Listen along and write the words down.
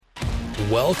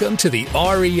Welcome to the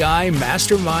REI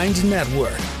Masterminds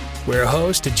Network, where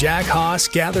host Jack Haas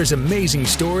gathers amazing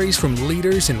stories from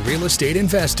leaders in real estate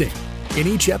investing. In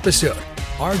each episode,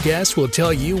 our guests will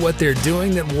tell you what they're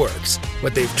doing that works,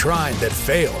 what they've tried that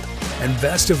failed, and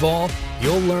best of all,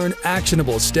 you'll learn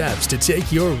actionable steps to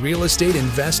take your real estate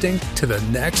investing to the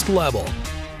next level.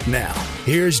 Now,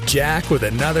 here's Jack with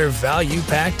another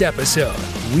value-packed episode.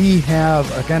 We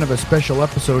have a kind of a special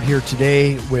episode here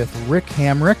today with Rick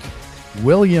Hamrick,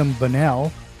 William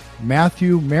Bunnell,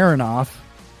 Matthew Marinoff,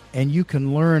 and you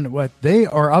can learn what they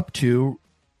are up to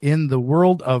in the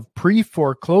world of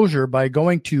pre-foreclosure by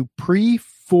going to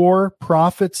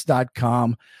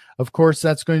pre4profits.com. Of course,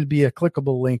 that's going to be a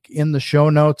clickable link in the show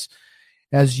notes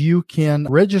as you can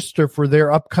register for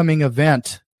their upcoming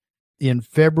event in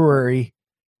February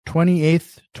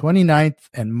 28th, 29th,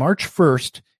 and March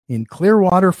 1st in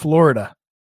Clearwater, Florida.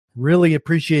 Really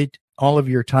appreciate all of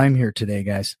your time here today,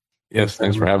 guys. Yes,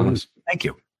 thanks for having us. Thank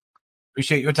you.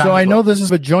 Appreciate your time. So I know this is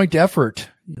a joint effort.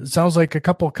 It sounds like a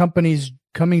couple companies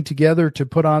coming together to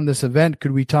put on this event.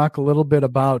 Could we talk a little bit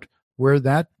about where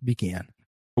that began?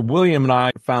 William and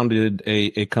I founded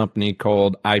a company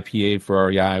called IPA for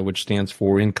REI, which stands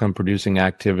for Income Producing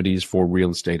Activities for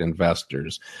Real Estate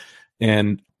Investors.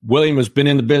 And William has been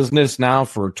in the business now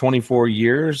for 24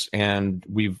 years, and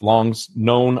we've long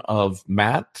known of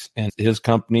Matt and his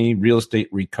company, Real Estate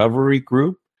Recovery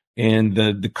Group. And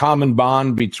the common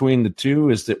bond between the two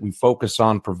is that we focus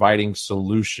on providing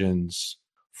solutions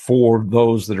for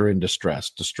those that are in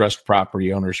distressed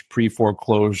property owners,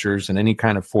 pre-foreclosures, and any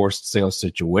kind of forced sale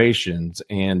situations.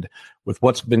 And with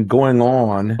what's been going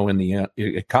on in the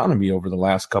economy over the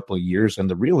last couple of years and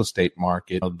the real estate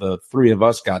market, the three of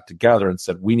us got together and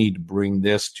said, we need to bring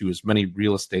this to as many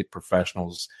real estate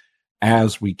professionals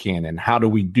as we can. And how do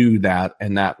we do that?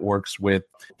 And that works with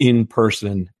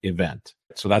in-person event.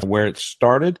 So that's where it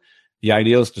started. The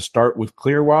idea is to start with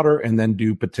Clearwater and then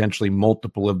do potentially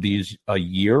multiple of these a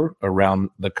year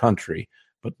around the country.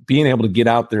 But being able to get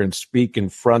out there and speak in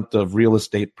front of real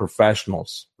estate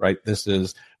professionals, right? This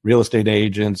is real estate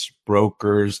agents,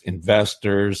 brokers,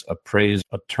 investors, appraised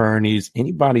attorneys,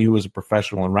 anybody who is a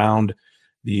professional around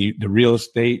the real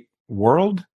estate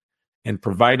world, and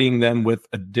providing them with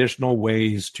additional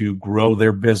ways to grow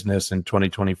their business in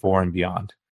 2024 and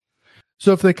beyond.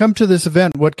 So if they come to this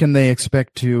event, what can they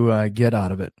expect to get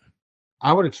out of it?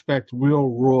 I would expect real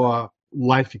raw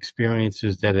life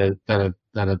experiences that have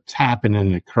happened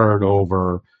and occurred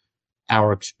over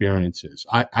our experiences.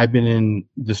 I've been in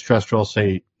distressed real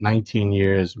estate 19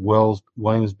 years.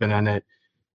 William's been in it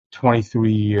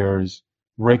 23 years.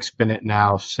 Rick's been in it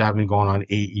now 7 going on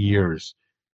 8 years.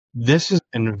 This is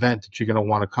an event that you're going to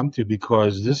want to come to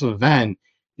because this event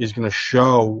is going to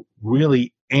show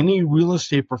really any real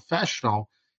estate professional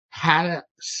how to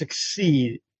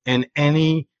succeed in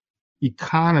any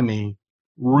economy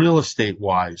real estate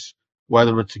wise,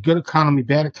 whether it's a good economy,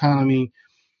 bad economy.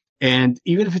 And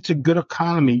even if it's a good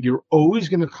economy, you're always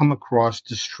going to come across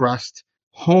distressed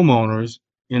homeowners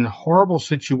in horrible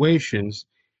situations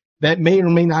that may or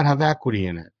may not have equity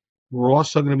in it. We're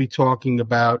also going to be talking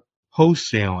about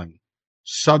wholesaling,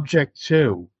 subject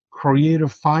to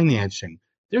creative financing.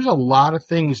 There's a lot of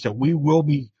things that we will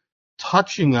be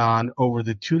touching on over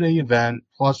the 2-day event,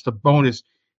 plus the bonus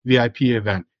VIP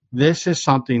event. This is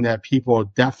something that people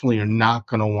definitely are not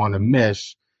going to want to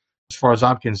miss. As far as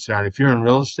I'm concerned, if you're in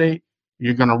real estate,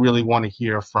 you're going to really want to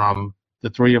hear from the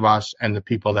three of us and the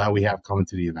people that we have coming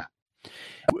to the event.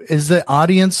 Is the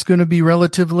audience going to be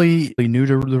relatively new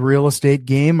to the real estate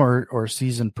game or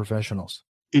seasoned professionals?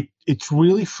 It's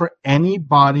really for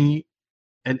anybody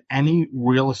at any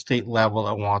real estate level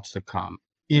that wants to come.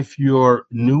 If you're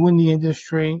new in the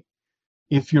industry,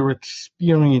 if you're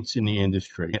experienced in the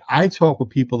industry. I talk with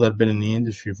people that have been in the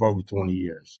industry for over 20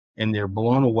 years, and they're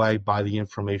blown away by the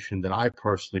information that I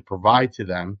personally provide to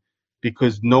them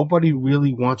because nobody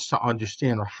really wants to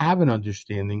understand or have an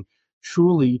understanding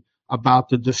truly about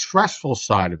the distressful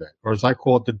side of it, or as I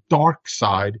call it, the dark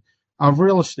side of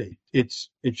real estate.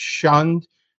 It's shunned.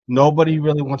 Nobody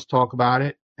really wants to talk about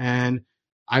it. And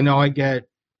I know I get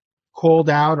called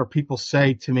out or people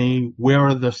say to me, where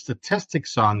are the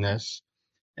statistics on this?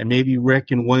 And maybe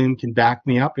Rick and William can back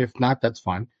me up. If not, that's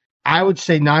fine. I would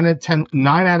say 9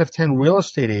 out of 10 real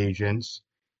estate agents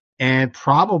and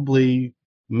probably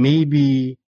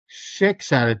maybe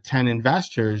 6 out of 10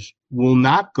 investors will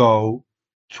not go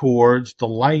towards the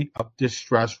light of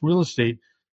distressed real estate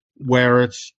where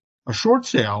it's a short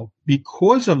sale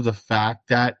because of the fact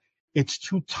that it's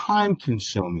too time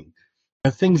consuming.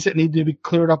 The things that need to be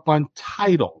cleared up on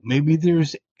title. Maybe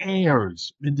there's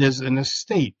heirs. There's an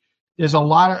estate. there's a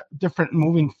lot of different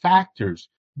moving factors.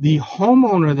 The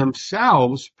homeowner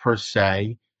themselves, per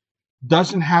se,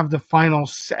 doesn't have the final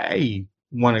say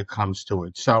when it comes to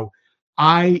it. So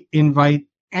I invite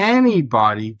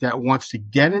anybody that wants to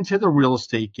get into the real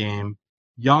estate game,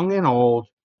 young and old,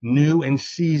 new and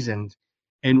seasoned,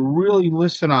 and really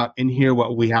listen up and hear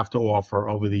what we have to offer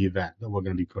over the event that we're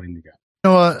going to be putting together.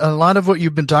 A lot of what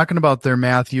you've been talking about there,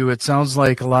 Matthew, it sounds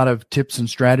like a lot of tips and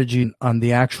strategy on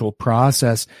the actual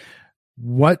process.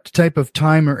 What type of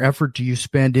time or effort do you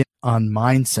spend on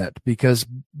mindset? Because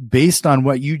based on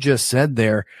what you just said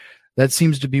there, that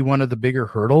seems to be one of the bigger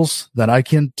hurdles that I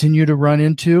continue to run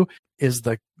into, is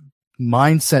the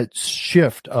mindset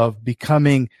shift of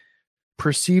becoming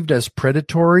perceived as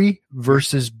predatory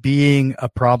versus being a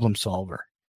problem solver.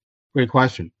 Great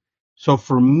question. So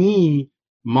for me,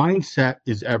 mindset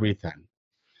is everything.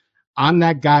 I'm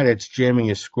that guy that's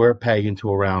jamming a square peg into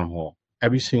a round hole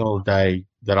every single day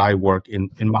that I work in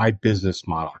my business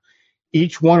model.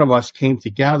 Each one of us came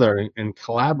together and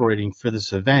collaborating for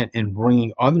this event and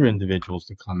bringing other individuals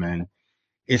to come in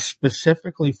is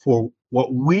specifically for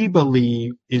what we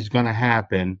believe is going to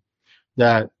happen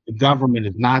that the government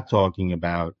is not talking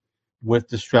about with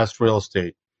distressed real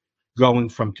estate going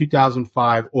from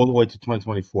 2005 all the way to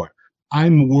 2024.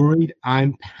 I'm worried,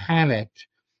 I'm panicked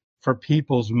for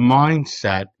people's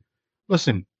mindset.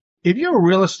 Listen, if you're a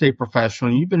real estate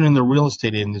professional, you've been in the real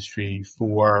estate industry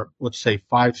for, let's say,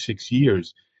 5-6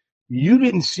 years, you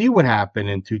didn't see what happened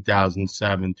in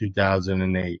 2007,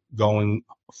 2008 going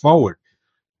forward.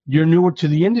 You're newer to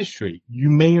the industry. You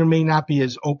may or may not be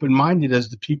as open-minded as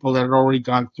the people that had already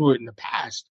gone through it in the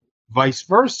past, vice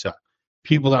versa.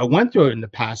 People that went through it in the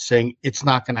past saying it's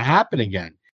not going to happen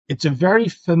again. It's a very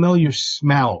familiar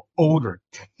smell, odor,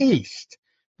 taste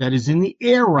that is in the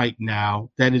air right now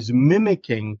that is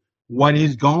mimicking what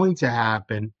is going to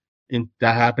happen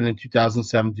that happened in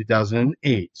 2007,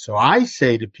 2008. So I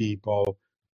say to people,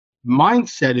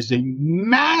 mindset is a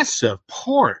massive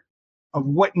part of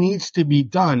what needs to be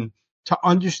done to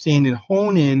understand and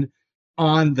hone in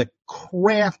on the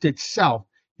craft itself,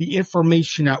 the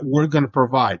information that we're going to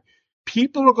provide.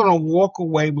 People are going to walk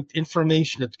away with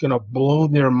information that's going to blow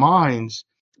their minds.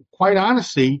 Quite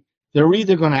honestly, they're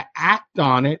either going to act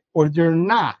on it or they're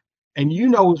not. And you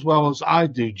know as well as I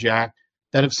do, Jack,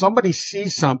 that if somebody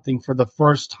sees something for the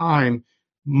first time,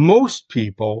 most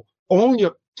people only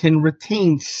can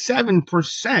retain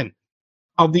 7%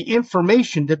 of the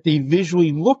information that they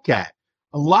visually look at.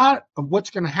 A lot of what's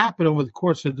going to happen over the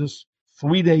course of this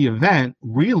 3-day event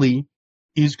really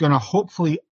is going to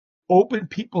hopefully open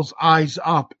people's eyes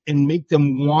up and make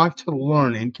them want to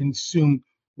learn and consume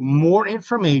more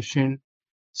information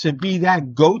to be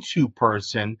that go-to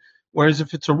person. Whereas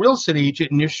if it's a real estate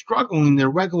agent and they're struggling in their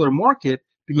regular market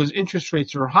because interest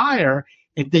rates are higher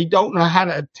and they don't know how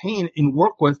to obtain and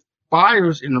work with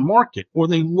buyers in the market, or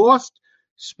they lost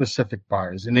specific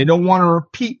buyers and they don't want to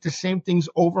repeat the same things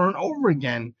over and over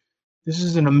again, this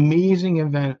is an amazing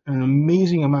event, an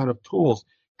amazing amount of tools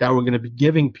that we're going to be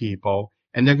giving people,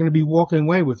 and they're going to be walking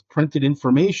away with printed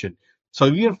information. So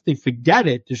even if they forget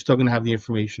it, they're still going to have the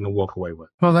information to walk away with.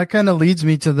 Well, that kind of leads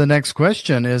me to the next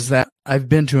question, is that I've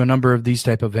been to a number of these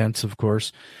type of events, of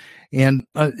course, and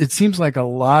it seems like a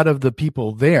lot of the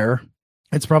people there,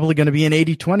 it's probably going to be an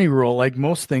 80-20 rule, like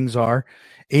most things are.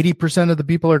 80% of the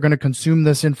people are going to consume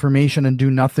this information and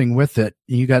do nothing with it.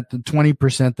 You got the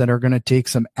 20% that are going to take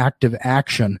some active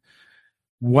action.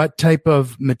 What type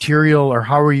of material or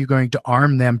how are you going to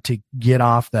arm them to get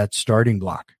off that starting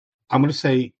block? I'm going to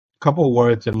say a couple of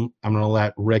words, and I'm going to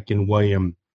let Rick and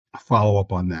William follow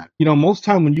up on that. You know, most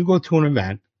time when you go to an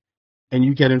event and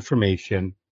you get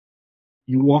information,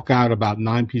 you walk out about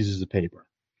 9 pieces of paper.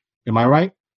 Am I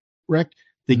right, Rick?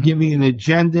 They give you an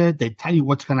agenda. They tell you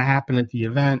what's going to happen at the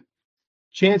event.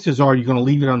 Chances are you're going to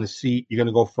leave it on the seat. You're going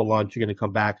to go for lunch. You're going to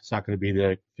come back. It's not going to be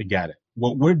there. Forget it.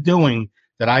 What we're doing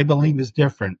that I believe is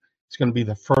different, it's going to be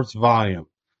the first volume.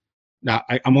 Now,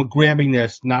 I'm grabbing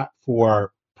this not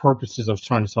for purposes of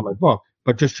trying to sell my book,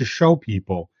 but just to show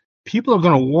people. People are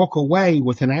going to walk away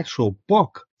with an actual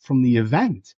book from the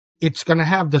event. It's going to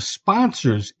have the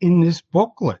sponsors in this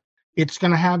booklet. It's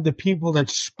going to have the people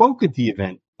that spoke at the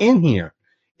event in here.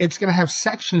 It's going to have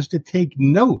sections to take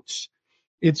notes.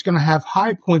 It's going to have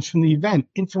high points from the event,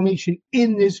 information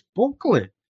in this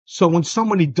booklet. So when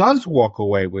somebody does walk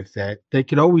away with that, they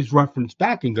could always reference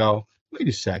back and go, wait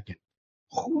a second,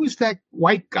 who is that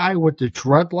white guy with the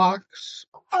dreadlocks?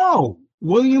 Oh,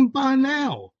 William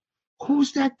Bonnell.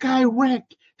 Who's that guy,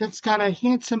 Rick, that's got a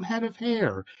handsome head of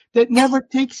hair that never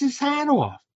takes his hat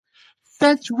off?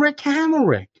 That's Rick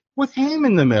Hammerich with ham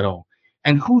in the middle.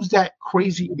 And who's that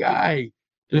crazy guy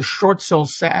the short sale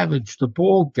savage, the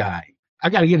bald guy. I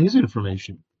got to get his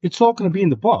information. It's all going to be in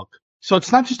the book. So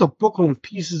it's not just a booklet with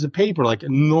pieces of paper like a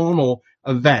normal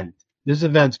event. This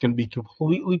event's going to be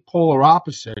completely polar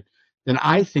opposite than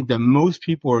I think that most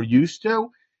people are used to.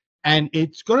 And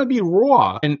it's going to be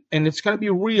raw and it's going to be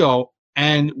real.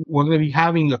 And we're going to be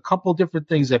having a couple different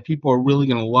things that people are really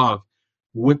going to love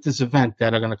with this event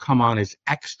that are going to come on as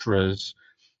extras.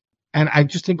 And I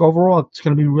just think overall it's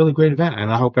going to be a really great event.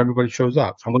 And I hope everybody shows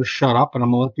up. So I'm going to shut up and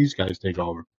I'm going to let these guys take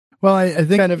over. Well, I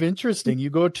think kind of interesting. You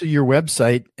go to your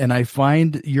website and I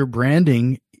find your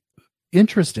branding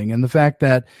interesting. And the fact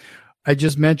that I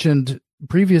just mentioned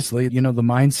previously, the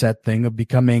mindset thing of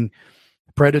becoming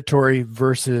predatory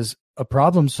versus a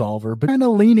problem solver, but kind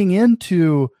of leaning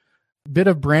into a bit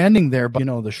of branding there. But,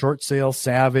 the short sale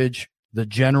savage, the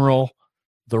general,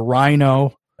 the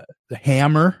rhino, the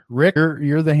hammer. Rick,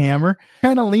 you're the hammer.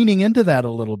 Kind of leaning into that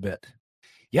a little bit.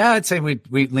 Yeah, I'd say we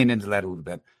lean into that a little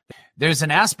bit. There's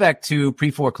an aspect to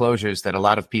pre-foreclosures that a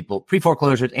lot of people,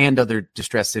 pre-foreclosures and other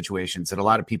distressed situations that a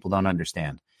lot of people don't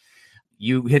understand.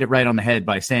 You hit it right on the head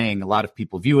by saying a lot of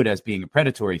people view it as being a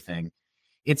predatory thing.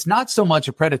 It's not so much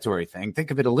a predatory thing.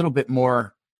 Think of it a little bit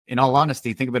more, in all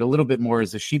honesty, think of it a little bit more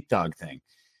as a sheepdog thing.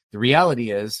 The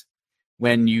reality is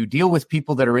when you deal with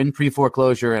people that are in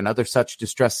pre-foreclosure and other such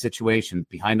distressed situations,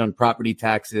 behind on property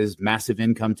taxes, massive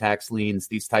income tax liens,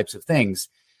 these types of things,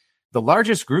 the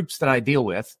largest groups that I deal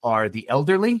with are the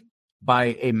elderly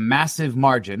by a massive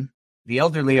margin. The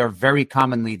elderly are very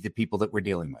commonly the people that we're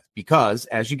dealing with because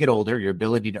as you get older, your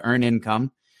ability to earn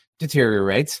income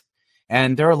deteriorates.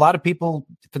 And there are a lot of people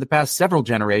for the past several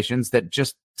generations that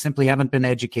just simply haven't been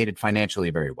educated financially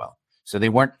very well. So they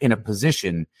weren't in a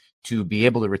position to be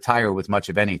able to retire with much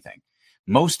of anything.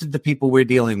 Most of the people we're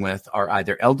dealing with are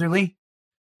either elderly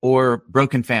or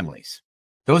broken families.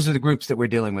 Those are the groups that we're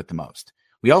dealing with the most.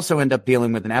 We also end up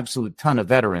dealing with an absolute ton of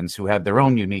veterans who have their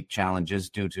own unique challenges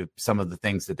due to some of the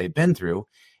things that they've been through.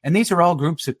 And these are all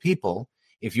groups of people.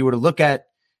 If you were to look at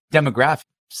demographics,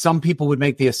 some people would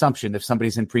make the assumption if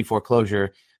somebody's in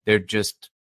pre-foreclosure, they're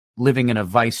just living in a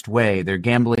viced way. They're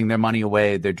gambling their money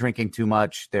away. They're drinking too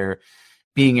much. They're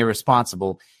being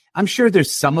irresponsible. I'm sure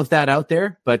there's some of that out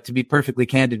there, but to be perfectly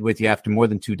candid with you, after more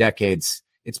than 2 decades,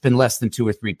 it's been less than 2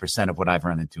 or 3% of what I've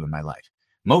run into in my life.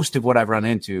 Most of what I've run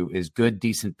into is good,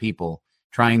 decent people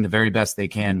trying the very best they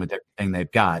can with everything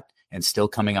they've got and still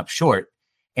coming up short,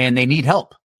 and they need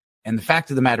help. And the fact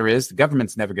of the matter is the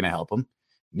government's never going to help them.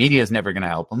 Media is never going to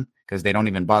help them because they don't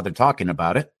even bother talking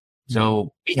about it.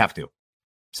 So we have to.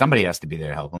 Somebody has to be there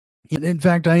to help them. In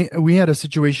fact, we had a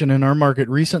situation in our market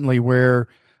recently where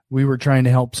we were trying to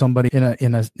help somebody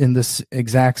in this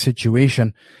exact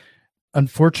situation.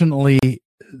 Unfortunately,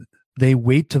 they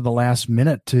wait to the last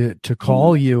minute to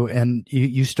call you, and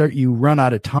you run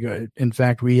out of time. In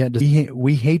fact, we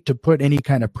hate to put any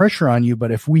kind of pressure on you,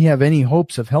 but if we have any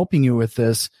hopes of helping you with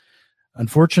this,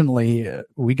 unfortunately,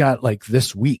 we got like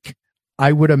this week.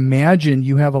 I would imagine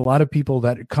you have a lot of people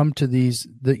that come to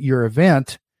your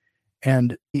event,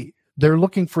 and they're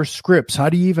looking for scripts. How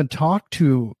do you even talk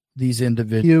to these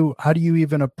individuals? How do you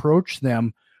even approach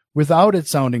them without it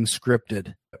sounding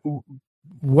scripted?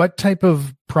 What type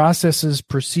of processes,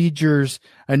 procedures?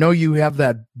 I know you have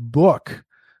that book,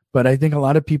 but I think a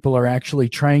lot of people are actually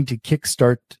trying to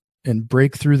kickstart and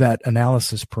break through that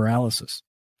analysis paralysis.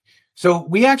 So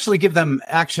we actually give them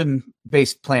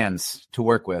action-based plans to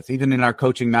work with. Even in our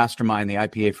coaching mastermind, the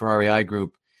IPA for REI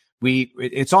group,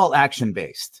 it's all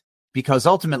action-based because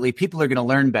ultimately people are going to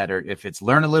learn better if it's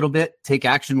learn a little bit, take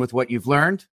action with what you've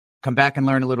learned, come back and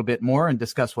learn a little bit more and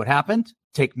discuss what happened,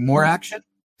 take more action,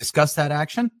 discuss that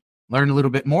action, learn a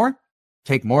little bit more,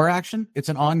 take more action. It's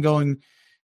an ongoing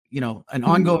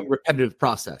repetitive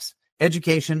process.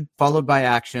 Education followed by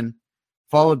action,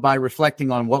 followed by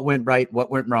reflecting on what went right,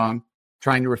 what went wrong,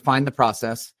 trying to refine the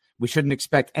process. We shouldn't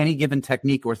expect any given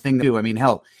technique or thing to do. I mean,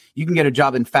 hell, you can get a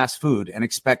job in fast food and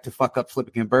expect to fuck up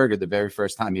flipping a burger the very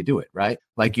first time you do it, right?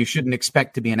 Like you shouldn't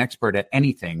expect to be an expert at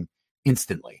anything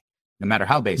instantly, no matter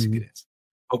how basic it is.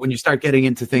 But when you start getting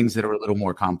into things that are a little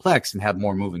more complex and have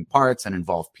more moving parts and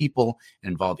involve people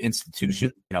and involve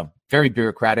institutions, very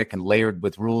bureaucratic and layered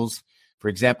with rules. For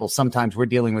example, sometimes we're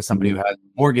dealing with somebody who has a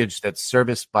mortgage that's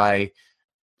serviced by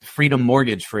Freedom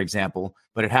Mortgage, for example,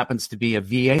 but it happens to be a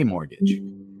VA mortgage.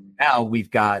 Now we've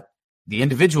got the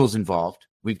individuals involved.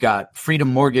 We've got Freedom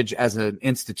Mortgage as an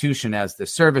institution, as the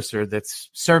servicer that's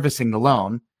servicing the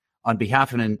loan on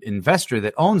behalf of an investor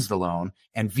that owns the loan,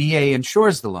 and VA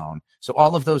insures the loan. So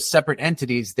all of those separate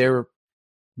entities, their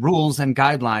rules and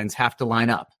guidelines have to line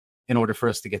up in order for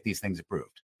us to get these things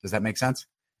approved. Does that make sense?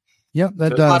 Yeah,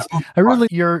 that does. I really,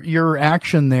 your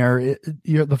action there,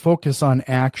 the focus on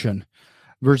action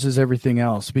versus everything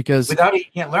else, because without it,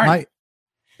 you can't learn.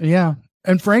 Yeah.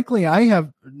 And frankly,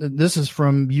 this is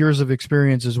from years of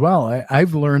experience as well.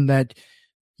 I've learned that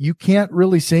you can't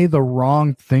really say the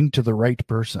wrong thing to the right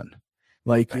person.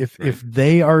 Like if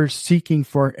they are seeking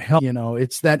for help,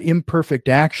 it's that imperfect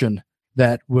action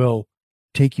that will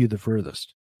take you the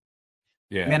furthest.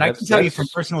 Yeah, man, I can tell you from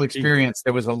personal experience,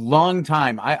 there was a long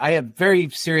time. I had very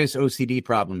serious OCD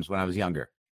problems when I was younger.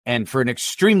 And for an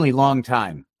extremely long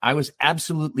time, I was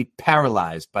absolutely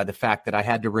paralyzed by the fact that I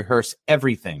had to rehearse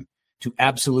everything to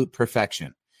absolute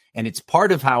perfection. And it's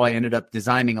part of how I ended up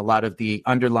designing a lot of the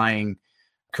underlying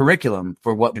curriculum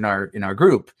for what in our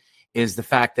group is the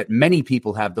fact that many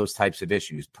people have those types of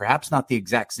issues, perhaps not the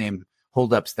exact same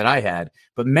holdups that I had,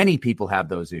 but many people have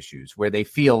those issues where they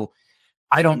feel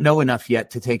I don't know enough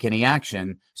yet to take any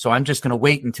action. So I'm just going to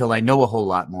wait until I know a whole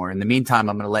lot more. In the meantime,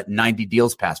 I'm going to let 90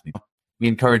 deals pass me. We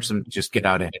encourage them to just get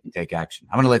out ahead and take action.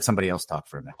 I'm going to let somebody else talk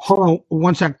for a minute. Hold on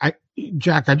one sec.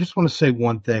 Jack, I just want to say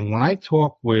one thing. When I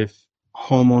talk with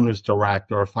homeowners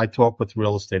direct, or if I talk with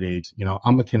real estate agents,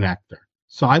 I'm a connector.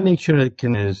 So I make sure that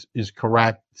it is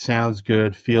correct, sounds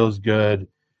good, feels good.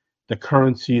 The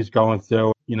currency is going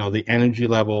through, the energy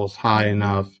level is high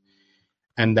enough.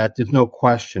 And that there's no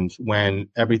questions when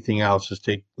everything else is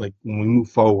when we move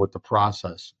forward with the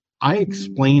process. I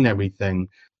explain everything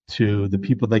to the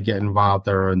people that get involved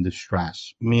that are in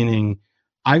distress, meaning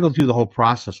I go through the whole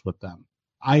process with them.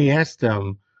 I ask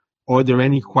them, are there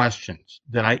any questions?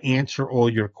 Did I answer all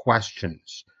your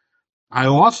questions? I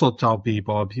also tell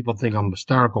people think I'm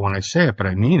hysterical when I say it, but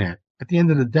I mean it. At the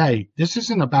end of the day, this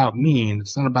isn't about me, and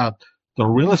it's not about the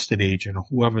real estate agent or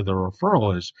whoever the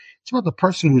referral is. It's about the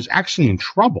person who's actually in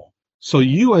trouble. So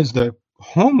you, as the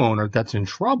homeowner that's in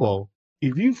trouble,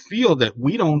 if you feel that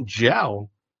we don't gel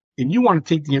and you want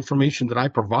to take the information that I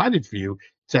provided for you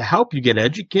to help you get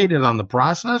educated on the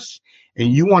process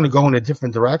and you want to go in a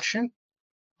different direction,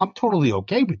 I'm totally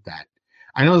okay with that.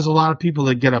 I know there's a lot of people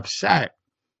that get upset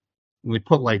when we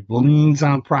put like liens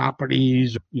on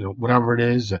properties, whatever it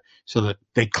is, so that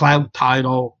they cloud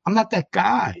title. I'm not that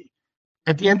guy.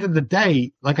 At the end of the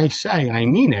day, like I say, and I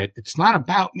mean it, it's not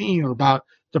about me or about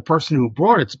the person who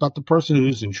brought it. It's about the person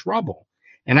who's in trouble.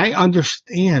 And I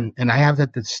understand, and I have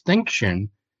that distinction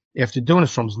after doing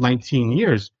this for 19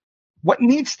 years, what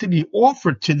needs to be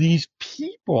offered to these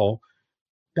people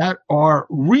that are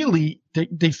really,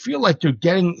 they feel like they're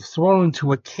getting thrown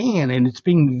into a can and it's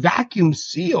being vacuum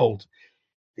sealed.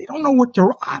 They don't know what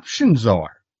their options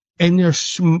are. And they're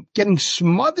getting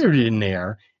smothered in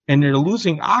there. And they're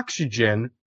losing oxygen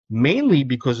mainly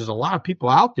because there's a lot of people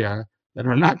out there that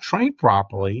are not trained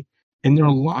properly, and they're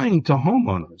lying to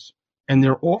homeowners, and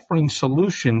they're offering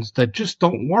solutions that just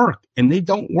don't work, and they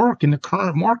don't work in the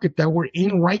current market that we're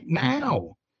in right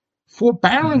now.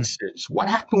 Forbearances, what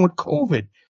happened with COVID,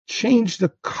 changed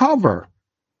the cover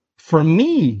for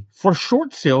me for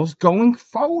short sales going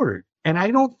forward. And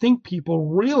I don't think people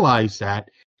realize that,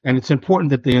 and it's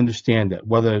important that they understand that,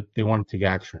 whether they want to take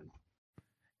action.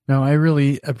 No, I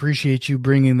really appreciate you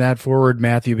bringing that forward,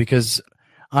 Matthew, because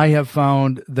I have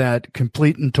found that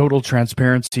complete and total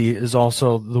transparency is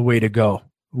also the way to go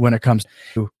when it comes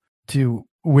to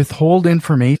withhold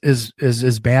information is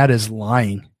as bad as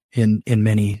lying in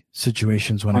many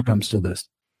situations when it comes to this.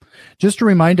 Just to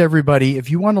remind everybody,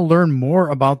 if you want to learn more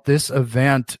about this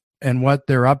event and what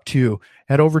they're up to,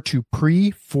 head over to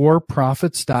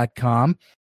pre4profits.com.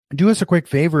 Do us a quick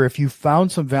favor. If you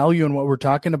found some value in what we're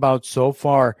talking about so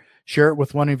far, share it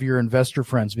with one of your investor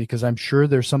friends, because I'm sure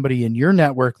there's somebody in your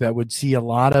network that would see a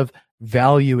lot of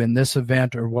value in this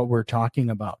event or what we're talking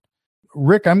about.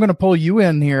 Rick, I'm going to pull you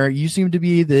in here. You seem to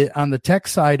be on the tech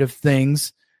side of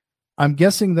things. I'm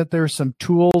guessing that there's some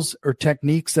tools or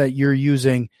techniques that you're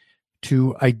using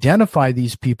to identify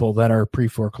these people that are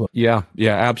pre-foreclosure. Yeah,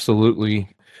 absolutely.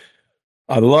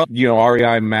 I love,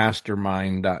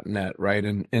 REImastermind.net, right?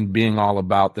 And being all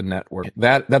about the network.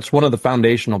 That's one of the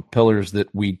foundational pillars that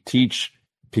we teach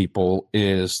people,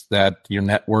 is that your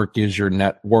network is your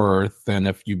net worth. And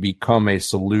if you become a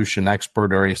solution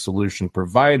expert or a solution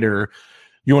provider,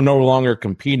 you are no longer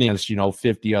competing against,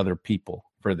 50 other people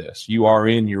for this. You are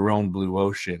in your own blue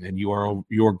ocean, and you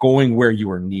are going where you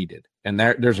are needed. And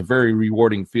there's a very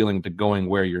rewarding feeling to going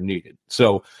where you're needed.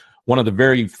 So one of the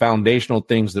very foundational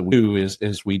things that we do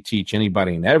is we teach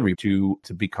anybody and every to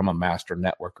become a master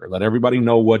networker. Let everybody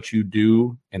know what you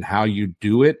do and how you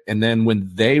do it. And then when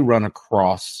they run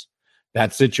across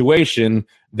that situation,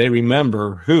 they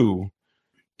remember who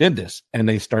did this and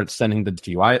they start sending it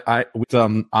to you. I with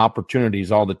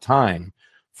opportunities all the time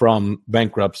from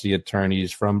bankruptcy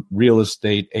attorneys, from real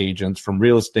estate agents, from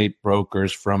real estate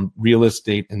brokers, from real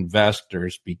estate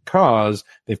investors, because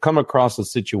they've come across a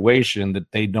situation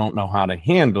that they don't know how to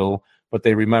handle, but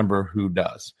they remember who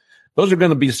does. Those are going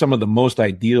to be some of the most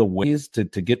ideal ways to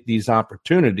get these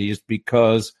opportunities,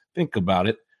 because think about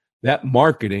it, that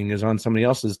marketing is on somebody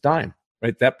else's dime,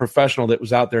 right? That professional that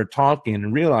was out there talking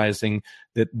and realizing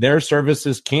that their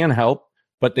services can help,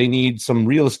 but they need some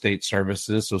real estate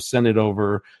services. So send it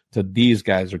over to these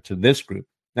guys or to this group.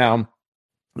 Now,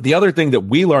 the other thing that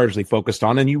we largely focused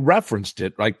on, and you referenced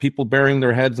it, like people burying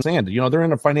their heads in sand. They're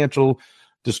in a financial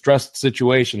distressed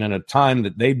situation in a time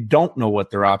that they don't know what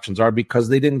their options are because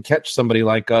they didn't catch somebody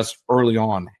like us early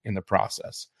on in the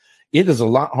process. It is a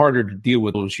lot harder to deal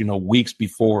with those, weeks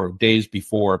before, days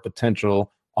before a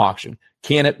potential auction.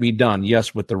 Can it be done?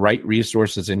 Yes, with the right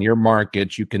resources in your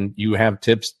market, you have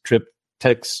tips,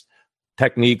 tricks,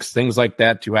 techniques, things like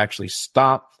that to actually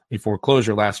stop a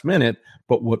foreclosure last minute.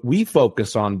 But what we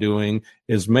focus on doing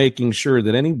is making sure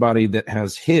that anybody that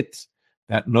has hit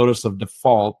that notice of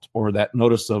default or that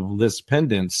notice of list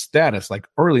pending status, like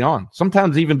early on,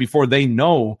 sometimes even before they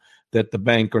know that the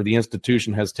bank or the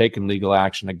institution has taken legal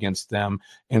action against them,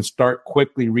 and start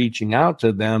quickly reaching out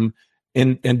to them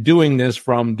and doing this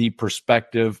from the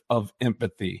perspective of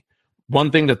empathy. One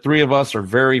thing the three of us are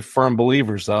very firm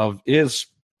believers of is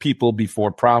people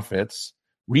before profits.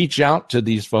 Reach out to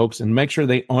these folks and make sure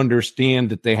they understand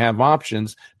that they have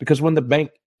options, because when the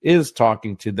bank is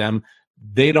talking to them,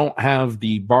 they don't have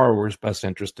the borrower's best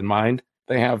interest in mind.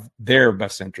 They have their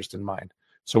best interest in mind.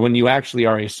 So when you actually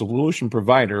are a solution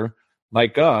provider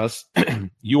like us,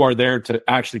 you are there to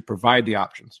actually provide the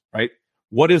options, right?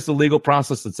 What is the legal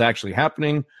process that's actually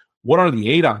happening? What are the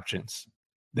 8 options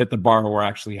that the borrower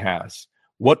actually has?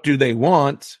 What do they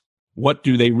want? What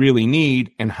do they really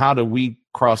need? And how do we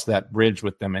cross that bridge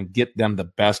with them and get them the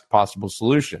best possible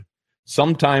solution?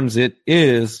 Sometimes it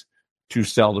is to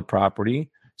sell the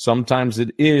property. Sometimes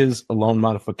it is a loan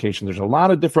modification. There's a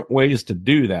lot of different ways to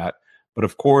do that. But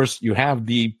of course, you have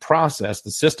the process,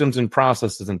 the systems and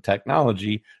processes and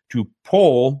technology to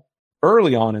pull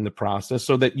early on in the process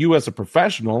so that you as a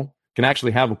professional can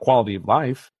actually have a quality of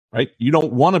life, right? You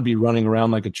don't want to be running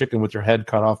around like a chicken with your head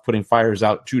cut off, putting fires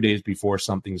out 2 days before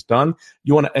something's done.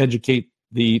 You want to educate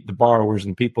the borrowers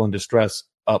and people in distress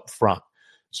up front.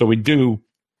 So we do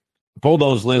pull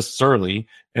those lists early,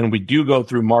 and we do go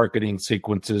through marketing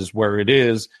sequences where it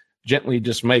is gently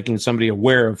just making somebody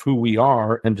aware of who we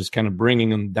are and just kind of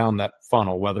bringing them down that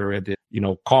funnel, whether it is,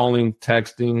 calling,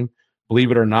 texting.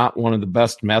 Believe it or not, one of the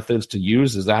best methods to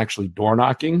use is actually door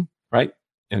knocking, right?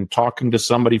 And talking to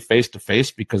somebody face to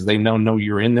face, because they know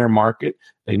you're in their market.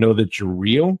 They know that you're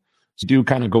real. So do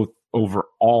kind of go over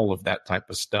all of that type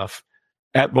of stuff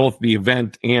at both the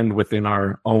event and within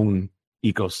our own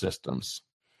ecosystems.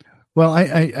 Well,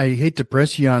 I hate to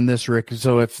press you on this, Rick.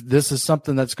 So if this is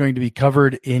something that's going to be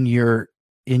covered in your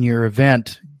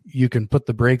event, you can put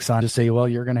the brakes on to say, well,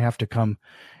 you're going to have to come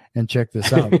and check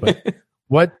this out.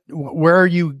 But where are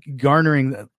you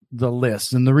garnering the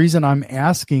list? And the reason I'm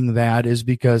asking that is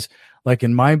because, like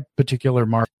in my particular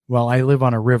market, well, I live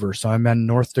on a river, so I'm in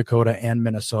North Dakota and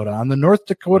Minnesota. On the North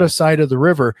Dakota side of the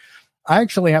river, I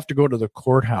actually have to go to the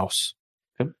courthouse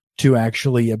to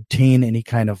actually obtain any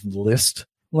kind of list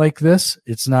like this.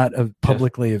 It's not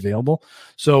publicly available.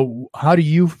 So how do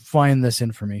you find this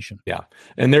information? Yeah.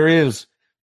 And there is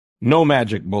no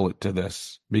magic bullet to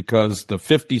this, because the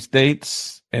 50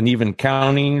 states and even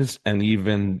counties and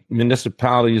even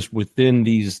municipalities within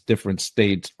these different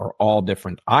states are all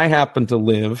different. I happen to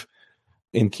live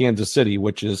in Kansas City,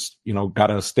 which is,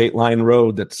 got a state line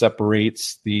road that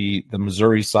separates the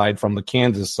Missouri side from the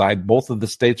Kansas side. Both of the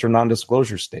states are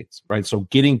non-disclosure states, right? So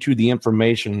getting to the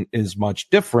information is much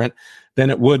different than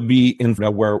it would be in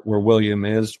where William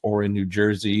is, or in New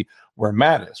Jersey where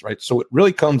Matt is, right? So it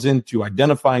really comes into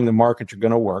identifying the market you're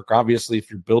going to work. Obviously,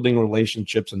 if you're building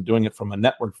relationships and doing it from a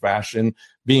network fashion,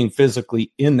 being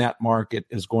physically in that market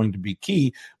is going to be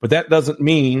key. But that doesn't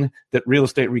mean that Real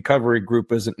Estate Recovery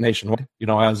Group isn't nationwide.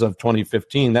 As of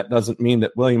 2015, that doesn't mean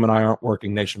that William and I aren't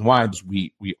working nationwide.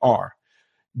 We are.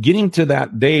 Getting to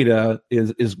that data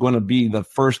is going to be the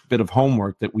first bit of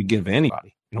homework that we give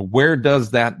anybody. Where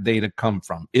does that data come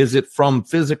from? Is it from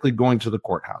physically going to the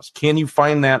courthouse? Can you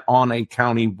find that on a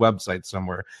county website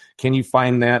somewhere? Can you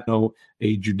find that on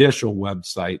a judicial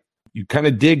website? You kind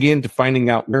of dig into finding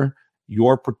out where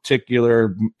your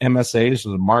particular MSAs, or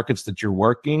the markets that you're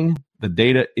working, the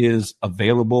data is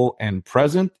available and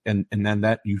present, and then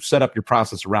that you set up your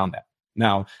process around that.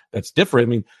 Now, that's different. I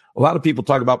mean, a lot of people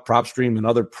talk about PropStream and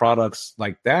other products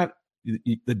like that.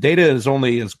 The data is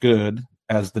only as good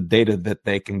as the data that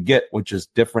they can get, which is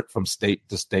different from state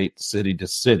to state, city to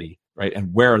city, right?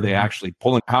 And where are they actually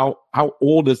pulling? How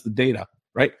old is the data,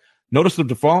 right? Notice of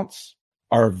defaults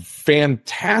are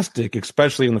fantastic,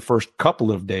 especially in the first couple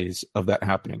of days of that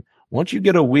happening. Once you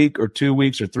get a week or 2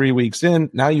 weeks or 3 weeks in,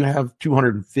 now you have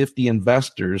 250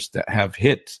 investors that have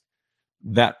hit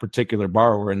that particular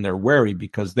borrower, and they're wary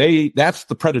because that's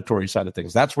the predatory side of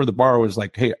things. That's where the borrower is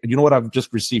like, hey, you know what? I've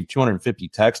just received 250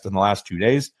 texts in the last 2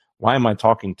 days. Why am I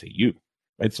talking to you?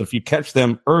 Right. So if you catch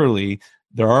them early,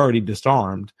 they're already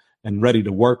disarmed and ready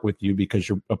to work with you because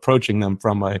you're approaching them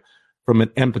from an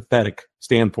empathetic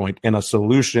standpoint and a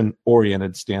solution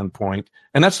oriented standpoint.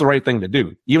 And that's the right thing to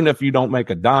do. Even if you don't make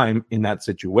a dime in that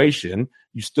situation,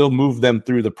 you still move them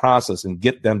through the process and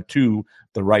get them to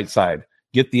the right side.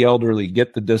 Get the elderly,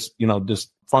 get the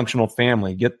dysfunctional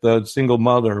family, get the single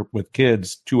mother with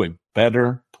kids to a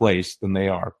better place than they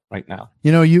are right now.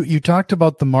 You talked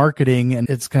about the marketing, and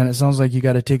it sounds like you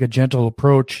got to take a gentle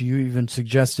approach. You even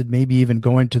suggested maybe even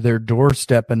going to their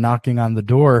doorstep and knocking on the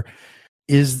door.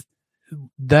 Is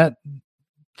that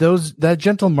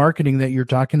gentle marketing that you're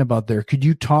talking about there? Could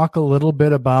you talk a little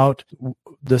bit about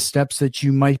the steps that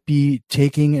you might be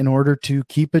taking in order to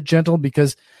keep it gentle?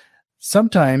 Because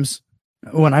sometimes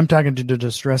when I'm talking to the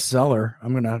distressed seller,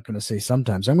 I'm not going to say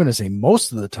sometimes, I'm going to say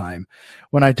most of the time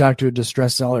when I talk to a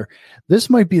distressed seller, this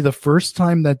might be the first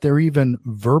time that they're even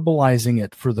verbalizing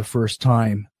it for the first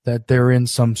time, that they're in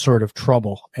some sort of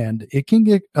trouble. And it can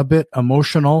get a bit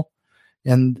emotional,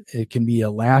 and it can be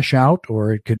a lash out,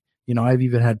 or it could, I've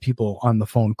even had people on the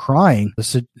phone crying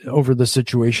over the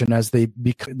situation as they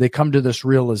come to this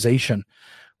realization.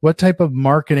 What type of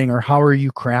marketing, or how are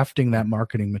you crafting that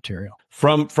marketing material?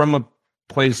 From a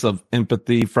place of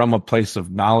empathy, from a place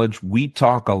of knowledge, we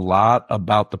talk a lot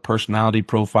about the personality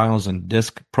profiles and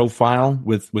disc profile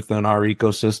within our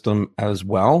ecosystem as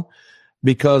well,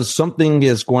 because something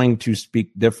is going to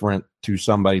speak different to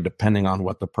somebody depending on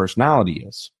what the personality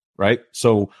is. Right.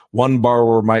 So one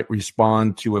borrower might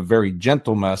respond to a very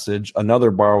gentle message. Another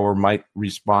borrower might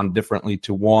respond differently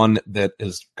to one that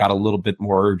has got a little bit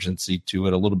more urgency to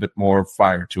it, a little bit more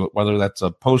fire to it, whether that's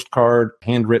a postcard,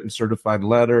 handwritten certified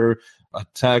letter, a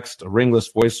text, a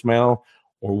ringless voicemail,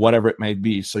 or whatever it may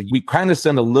be. So we kind of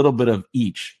send a little bit of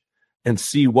each and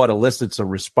see what elicits a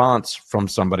response from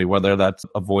somebody, whether that's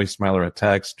a voicemail or a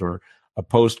text or a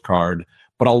postcard.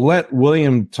 But I'll let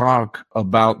William talk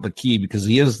about the key, because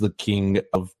he is the king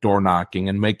of door knocking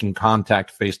and making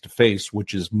contact face to face,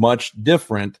 which is much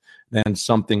different than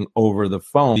something over the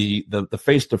phone. The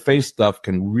face to face stuff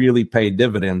can really pay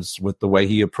dividends with the way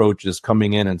he approaches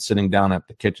coming in and sitting down at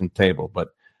the kitchen table.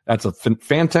 But that's a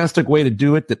fantastic way to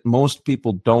do it that most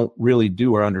people don't really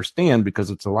do or understand,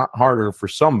 because it's a lot harder for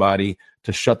somebody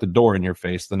to shut the door in your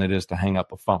face than it is to hang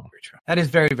up a phone. That is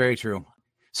very, very true.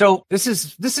 So this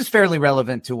is fairly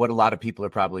relevant to what a lot of people are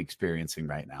probably experiencing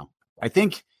right now. I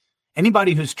think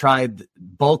anybody who's tried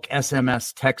bulk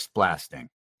SMS text blasting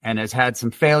and has had some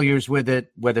failures with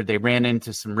it, whether they ran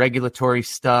into some regulatory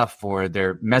stuff or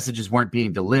their messages weren't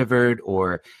being delivered,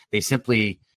 or they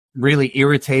simply really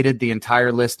irritated the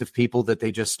entire list of people that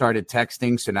they just started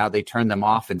texting, so now they turn them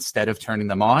off instead of turning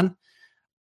them on.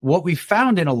 What we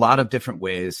found in a lot of different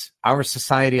ways, our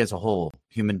society as a whole,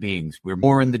 human beings, we're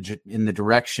more in the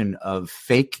direction of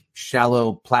fake,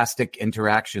 shallow, plastic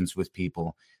interactions with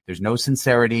people. There's no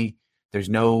sincerity. There's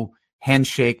no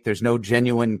handshake. There's no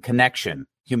genuine connection,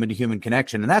 human to human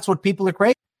connection. And that's what people are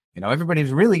craving.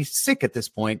 Everybody's really sick at this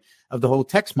point of the whole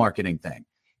text marketing thing.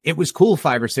 It was cool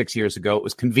 5 or 6 years ago. It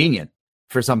was convenient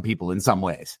for some people in some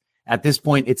ways. At this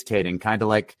point, it's dating, kind of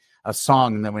like a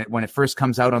song that when it first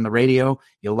comes out on the radio,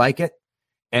 you'll like it.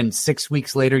 And 6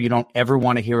 weeks later, you don't ever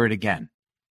want to hear it again.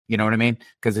 You know what I mean?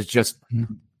 Because it's just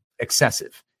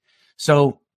excessive.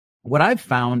 So what I've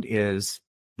found is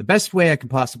the best way I can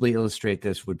possibly illustrate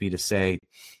this would be to say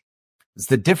is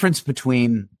the difference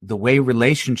between the way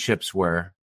relationships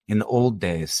were in the old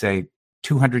days, say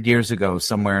 200 years ago,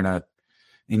 somewhere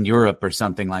in Europe or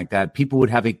something like that. People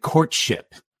would have a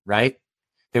courtship, right?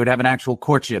 They would have an actual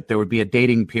courtship. There would be a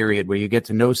dating period where you get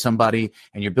to know somebody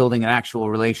and you're building an actual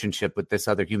relationship with this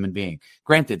other human being.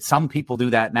 Granted, some people do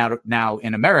that now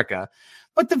in America,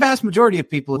 but the vast majority of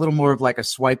people, a little more of like a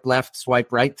swipe left,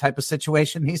 swipe right type of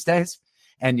situation these days.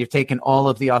 And you're taking all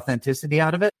of the authenticity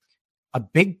out of it. A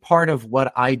big part of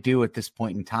what I do at this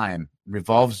point in time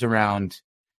revolves around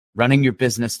running your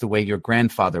business the way your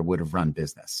grandfather would have run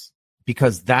business,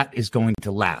 because that is going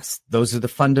to last. Those are the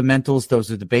fundamentals.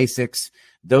 Those are the basics.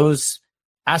 Those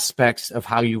aspects of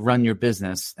how you run your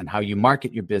business and how you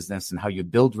market your business and how you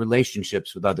build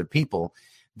relationships with other people,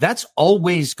 that's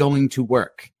always going to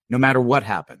work no matter what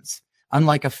happens.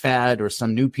 unlike a fad or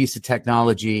some new piece of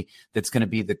technology that's going to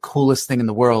be the coolest thing in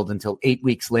the world until 8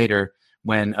 weeks later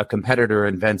when a competitor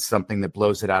invents something that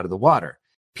blows it out of the water.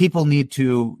 People need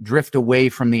to drift away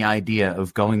from the idea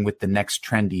of going with the next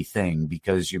trendy thing,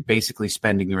 because you're basically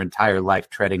spending your entire life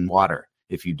treading water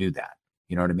if you do that.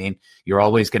 You know what I mean? You're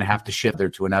always going to have to shift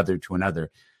to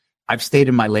another. I've stayed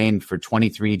in my lane for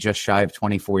 23, just shy of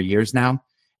 24 years now,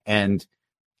 and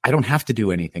I don't have to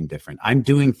do anything different. I'm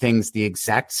doing things the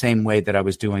exact same way that I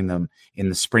was doing them in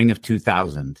the spring of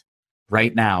 2000,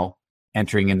 right now,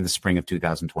 entering into the spring of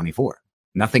 2024.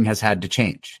 Nothing has had to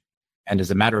change. And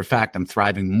as a matter of fact, I'm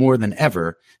thriving more than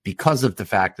ever because of the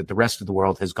fact that the rest of the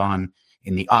world has gone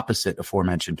in the opposite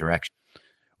aforementioned direction.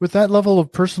 With that level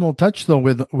of personal touch, though,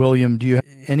 with William, do you have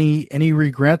any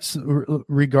regrets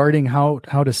regarding how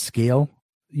to scale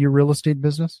your real estate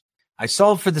business? I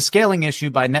solve for the scaling issue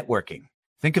by networking.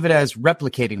 Think of it as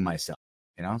replicating myself,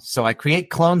 So I create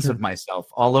clones of myself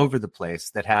all over the place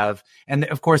that have, and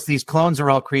of course, these clones are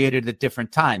all created at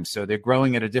different times. So they're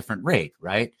growing at a different rate,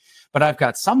 right? But I've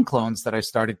got some clones that I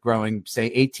started growing, say,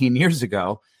 18 years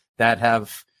ago that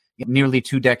have nearly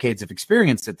 2 decades of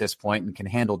experience at this point and can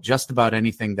handle just about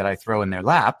anything that I throw in their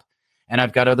lap. And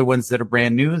I've got other ones that are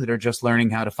brand new that are just learning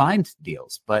how to find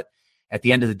deals. But at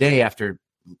the end of the day, after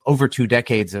over 2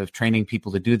 decades of training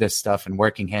people to do this stuff and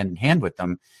working hand in hand with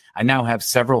them, I now have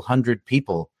several hundred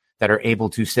people that are able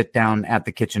to sit down at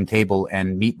the kitchen table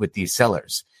and meet with these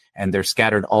sellers. And they're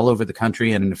scattered all over the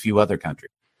country and in a few other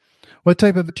countries. What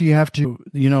type of do you have to,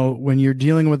 when you're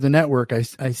dealing with the network,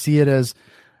 I see it as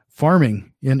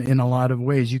farming in a lot of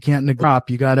ways. You can't neglect crop.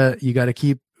 You gotta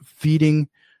keep feeding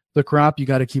the crop. You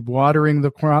got to keep watering the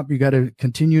crop. You got to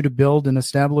continue to build and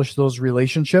establish those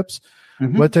relationships.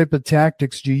 Mm-hmm. What type of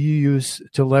tactics do you use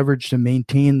to leverage to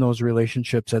maintain those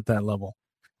relationships at that level?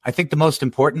 I think the most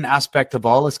important aspect of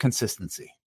all is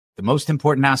consistency.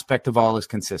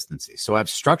 So I've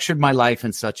structured my life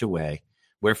in such a way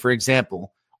where, for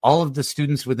example, all of the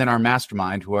students within our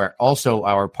mastermind who are also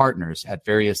our partners at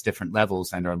various different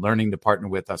levels and are learning to partner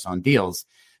with us on deals,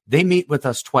 they meet with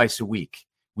us twice a week.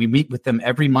 We meet with them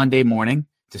every Monday morning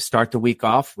to start the week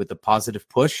off with a positive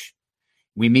push.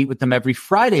 We meet with them every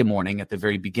Friday morning at the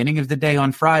very beginning of the day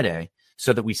on Friday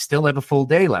so that we still have a full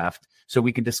day left so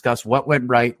we can discuss what went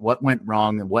right, what went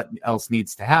wrong, and what else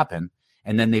needs to happen.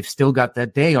 And then they've still got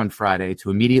that day on Friday to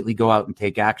immediately go out and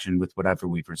take action with whatever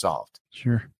we've resolved.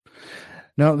 Sure.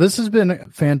 Now, this has been a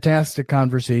fantastic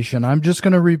conversation. I'm just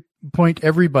going to point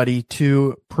everybody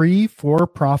to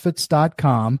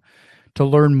pre4profits.com to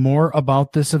learn more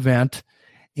about this event.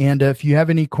 And if you have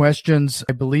any questions,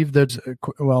 I believe there's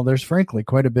frankly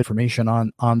quite a bit of information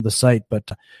on the site,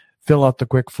 but fill out the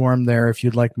quick form there if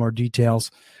you'd like more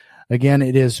details. Again,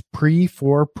 it is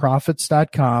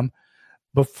pre4profits.com.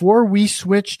 Before we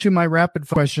switch to my rapid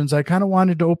questions, I kind of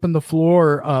wanted to open the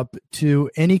floor up to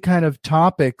any kind of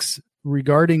topics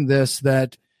regarding this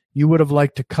that you would have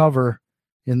liked to cover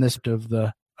in this of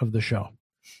the show.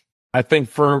 I think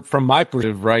from my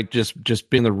perspective, right, just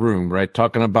being in the room, right,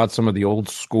 talking about some of the old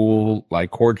school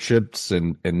like courtships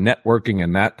and networking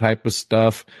and that type of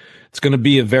stuff, it's going to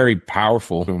be a very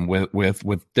powerful room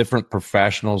with different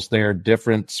professionals there,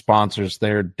 different sponsors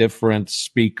there, different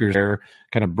speakers there,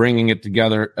 kind of bringing it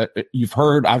together.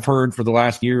 I've heard for the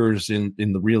last years in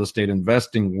the real estate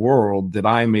investing world that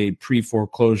I'm a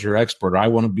pre-foreclosure expert. I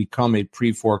want to become a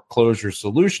pre-foreclosure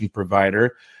solution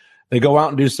provider. They go out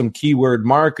and do some keyword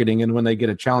marketing, and when they get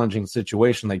a challenging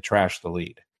situation, they trash the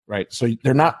lead, right? So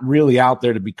they're not really out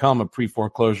there to become a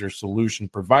pre-foreclosure solution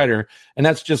provider, and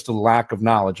that's just a lack of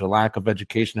knowledge, a lack of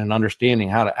education and understanding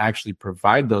how to actually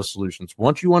provide those solutions.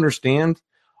 Once you understand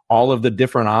all of the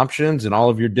different options and all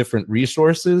of your different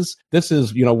resources, this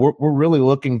is, we're really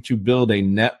looking to build a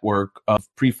network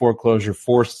of pre-foreclosure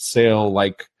forced sale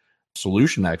like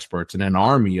solution experts and an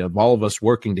army of all of us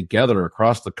working together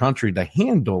across the country to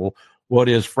handle what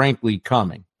is frankly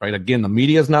coming, right? Again, the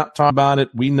media is not talking about it.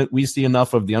 We see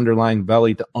enough of the underlying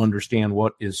belly to understand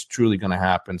what is truly going to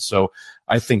happen. So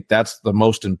I think that's the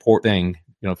most important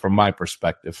thing, from my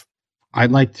perspective.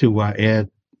 I'd like to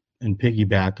add and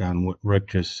piggyback on what Rick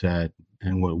just said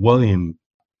and what William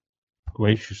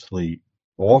graciously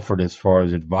offered as far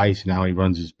as advice and how he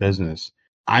runs his business.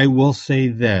 I will say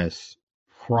this.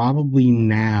 Probably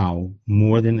now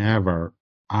more than ever,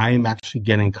 I am actually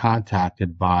getting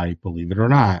contacted by, believe it or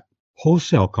not,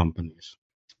 wholesale companies.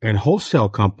 And wholesale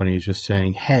companies are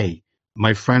saying, hey,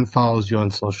 my friend follows you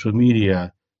on social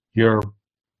media. You're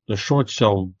the short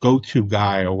sale go-to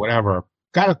guy or whatever.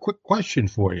 Got a quick question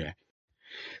for you.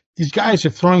 These guys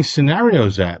are throwing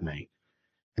scenarios at me.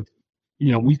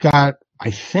 We've got,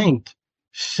 I think,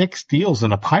 6 deals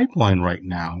in a pipeline right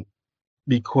now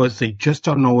because they just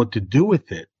don't know what to do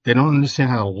with it. They don't understand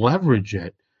how to leverage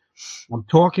it. I'm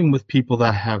talking with people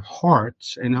that have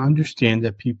hearts and understand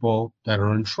that people that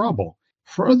are in trouble.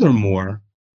 Furthermore,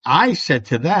 I said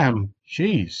to them,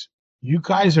 geez, you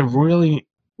guys have really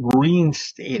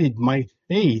reinstated my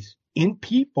faith in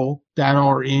people that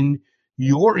are in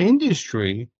your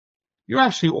industry. You're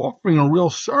actually offering a real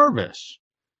service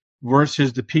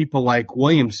versus the people like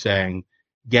William saying,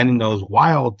 getting those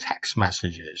wild text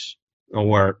messages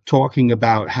or talking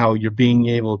about how you're being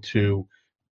able to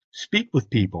speak with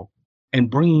people and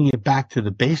bringing it back to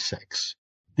the basics.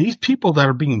 These people that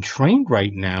are being trained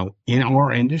right now in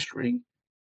our industry,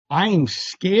 I am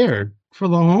scared for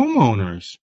the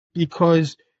homeowners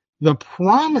because the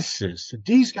promises that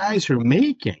these guys are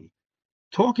making,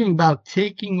 talking about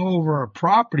taking over a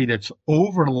property that's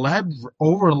over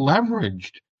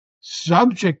leveraged,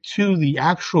 subject to the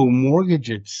actual mortgage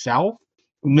itself,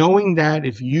 knowing that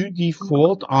if you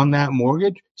default on that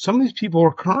mortgage, some of these people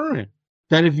are current,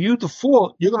 that if you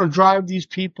default, you're going to drive these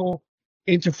people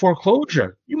into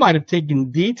foreclosure. You might have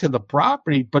taken deed to the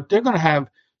property, but they're going to have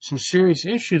some serious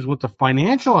issues with the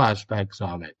financial aspects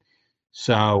of it.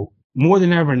 So more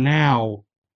than ever now,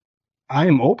 I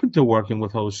am open to working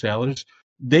with wholesalers.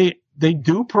 They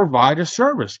do provide a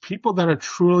service, people that are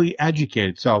truly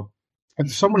educated. So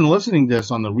if someone listening to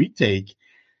this on the retake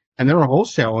and they're a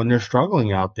wholesaler and they're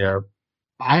struggling out there,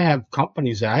 I have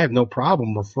companies that I have no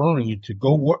problem referring you to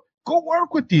go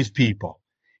work with these people.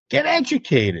 Get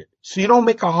educated so you don't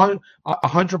make 100% or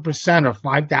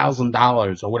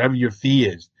 $5,000 or whatever your fee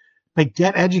is. But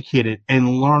get educated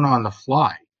and learn on the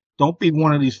fly. Don't be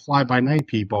one of these fly-by-night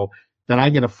people that I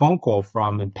get a phone call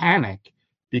from and panic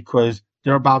because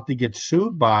they're about to get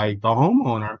sued by the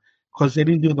homeowner because they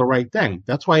didn't do the right thing.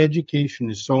 That's why education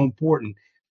is so important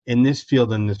in this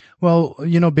field. Well,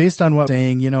 based on what you're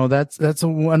saying, that's a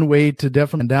one way to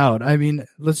definitely find out. I mean,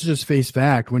 let's just face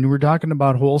fact. When we're talking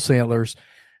about wholesalers,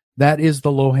 that is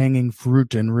the low-hanging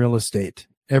fruit in real estate.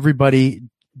 Everybody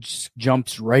just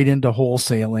jumps right into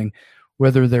wholesaling,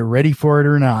 whether they're ready for it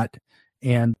or not.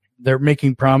 And they're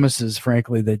making promises,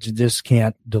 frankly, that you just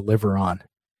can't deliver on.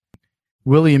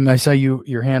 William, I saw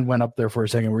your hand went up there for a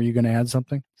second. Were you going to add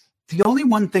something? The only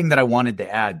one thing that I wanted to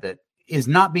add that is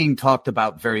not being talked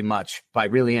about very much by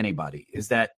really anybody is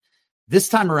that this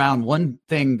time around, one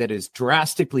thing that is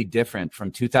drastically different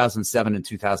from 2007 and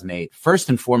 2008, first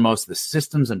and foremost, the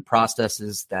systems and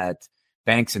processes that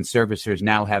banks and servicers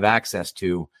now have access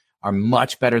to are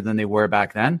much better than they were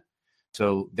back then.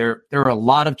 So there are a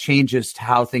lot of changes to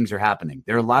how things are happening.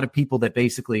 There are a lot of people that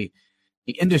basically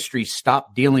the industry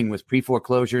stopped dealing with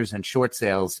pre-foreclosures and short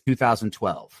sales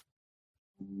 2012.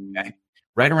 Okay.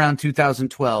 Right around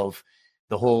 2012,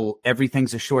 the whole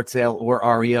everything's a short sale or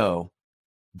REO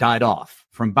died off.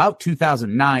 From about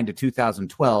 2009 to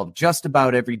 2012, just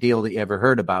about every deal that you ever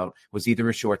heard about was either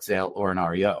a short sale or an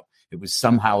REO. It was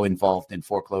somehow involved in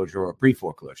foreclosure or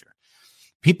pre-foreclosure.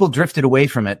 People drifted away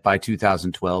from it by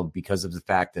 2012 because of the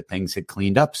fact that things had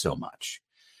cleaned up so much.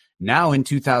 Now in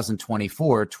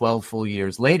 2024, 12 full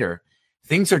years later,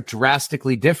 things are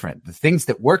drastically different. The things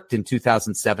that worked in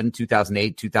 2007,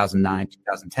 2008, 2009,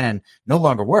 2010 no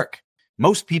longer work.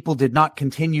 Most people did not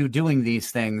continue doing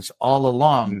these things all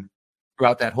along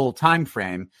throughout that whole time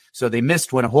frame. So they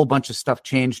missed when a whole bunch of stuff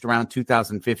changed around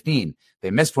 2015.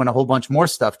 They missed when a whole bunch more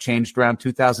stuff changed around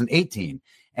 2018.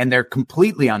 And they're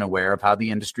completely unaware of how the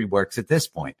industry works at this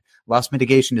point. Loss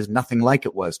mitigation is nothing like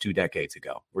it was 2 decades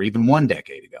ago or even 1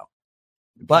 decade ago.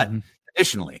 But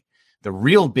additionally, the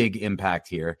real big impact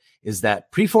here is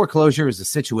that pre-foreclosure is a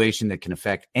situation that can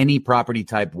affect any property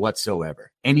type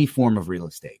whatsoever, any form of real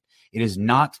estate. It is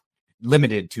not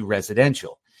limited to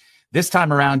residential. This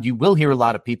time around, you will hear a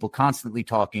lot of people constantly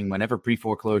talking whenever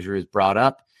pre-foreclosure is brought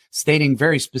up, stating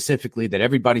very specifically that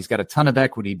everybody's got a ton of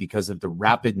equity because of the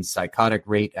rapid and psychotic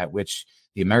rate at which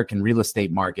the American real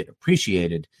estate market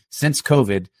appreciated since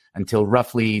COVID until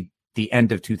roughly the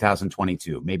end of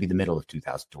 2022, maybe the middle of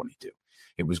 2022.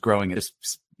 It was growing at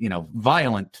a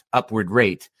violent upward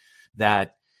rate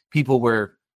that people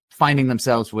were finding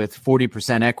themselves with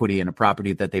 40% equity in a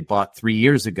property that they bought 3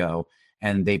 years ago,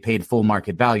 and they paid full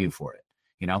market value for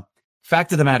it.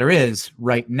 Fact of the matter is,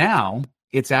 right now,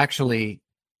 it's actually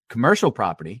commercial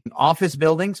property. Office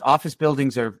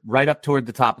buildings are right up toward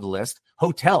the top of the list.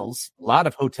 Hotels, a lot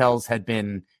of hotels had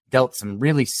been dealt some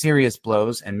really serious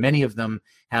blows, and many of them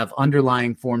have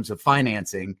underlying forms of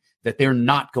financing that they're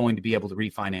not going to be able to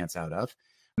refinance out of.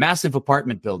 massive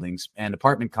apartment buildings and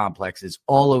apartment complexes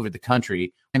all over the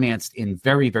country, financed in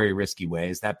very, very risky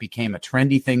ways. That became a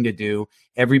trendy thing to do.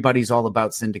 Everybody's all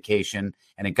about syndication.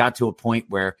 And it got to a point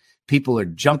where people are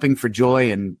jumping for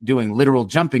joy and doing literal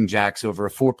jumping jacks over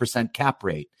a 4% cap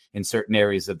rate in certain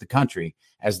areas of the country,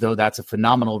 as though that's a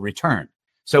phenomenal return.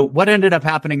 So what ended up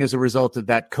happening as a result of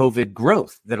that COVID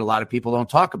growth that a lot of people don't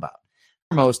talk about?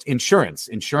 Foremost, insurance.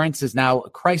 Insurance is now a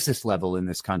crisis level in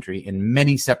this country in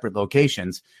many separate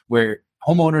locations where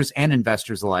homeowners and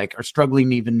investors alike are struggling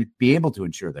to even be able to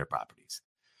insure their properties.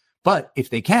 But if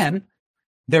they can,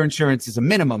 their insurance is a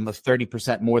minimum of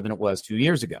 30% more than it was 2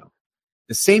 years ago.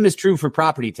 The same is true for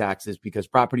property taxes, because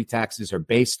property taxes are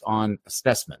based on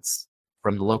assessments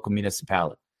from the local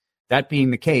municipality. That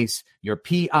being the case, your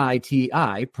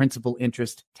PITI, principal,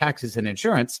 interest, taxes, and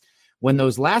insurance, when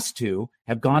those last two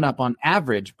have gone up on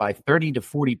average by 30 to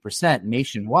 40%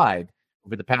 nationwide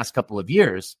over the past couple of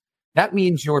years, that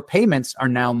means your payments are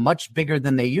now much bigger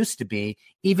than they used to be,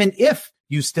 even if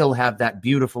you still have that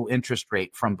beautiful interest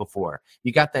rate from before.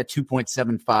 You got that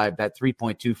 2.75, that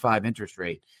 3.25 interest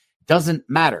rate. Doesn't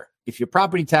matter. If your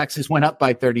property taxes went up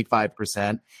by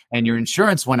 35% and your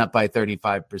insurance went up by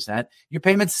 35%, your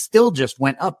payments still just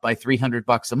went up by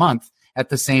 $300 a month at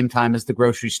the same time as the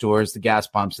grocery stores, the gas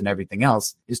pumps, and everything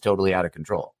else is totally out of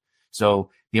control.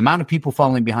 So the amount of people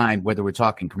falling behind, whether we're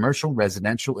talking commercial,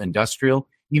 residential, industrial,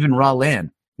 even raw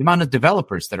land, the amount of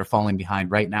developers that are falling behind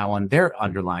right now on their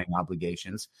underlying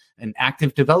obligations and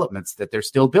active developments that they're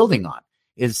still building on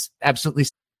is absolutely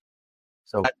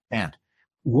so bad.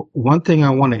 One thing I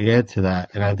want to add to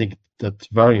that, and I think that's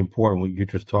very important, what you're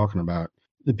just talking about,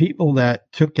 the people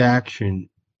that took action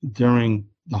during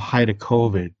the height of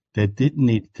COVID that didn't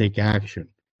need to take action,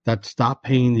 that stopped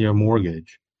paying their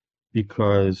mortgage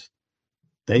because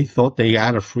they thought they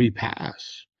had a free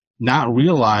pass, not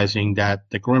realizing that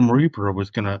the Grim Reaper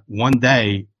was going to one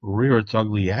day rear its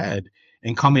ugly head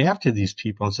and come after these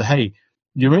people and say, hey,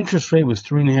 your interest rate was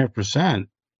 3.5%.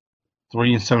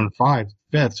 3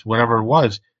 7/5, whatever it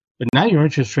was, but now your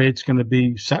interest rate's going to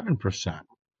be 7%.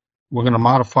 We're going to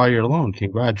modify your loan.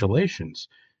 Congratulations.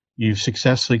 You've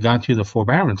successfully gone through the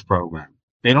forbearance program.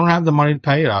 They don't have the money to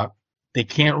pay it up. They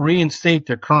can't reinstate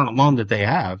their current loan that they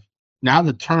have. Now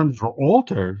the terms were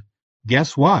altered.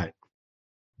 Guess what?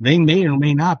 They may or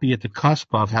may not be at the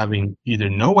cusp of having either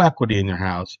no equity in their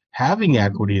house, having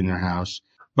equity in their house,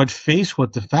 but faced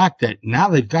with the fact that now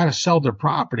they've got to sell their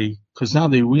property because now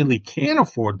they really can't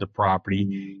afford the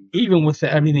property, even with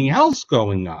everything else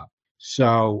going up.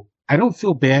 So I don't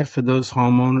feel bad for those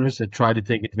homeowners that try to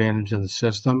take advantage of the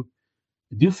system.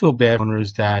 I do feel bad for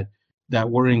owners that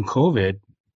were in COVID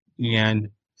and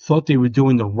thought they were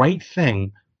doing the right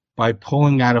thing by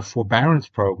pulling out of forbearance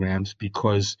programs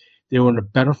because they were in a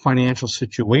better financial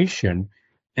situation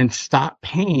and stopped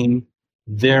paying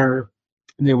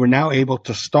they were now able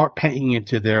to start paying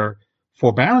into their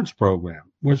forbearance program.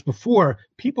 Whereas before,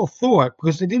 people thought,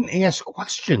 because they didn't ask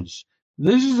questions,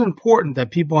 this is important that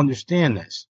people understand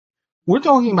this. We're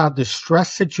talking about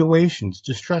distressed situations,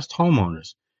 distressed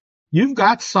homeowners. You've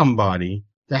got somebody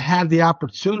that had the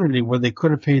opportunity where they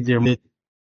could have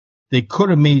they could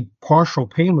have made partial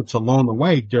payments along the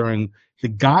way during the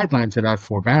guidelines of that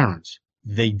forbearance.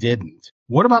 They didn't.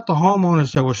 What about the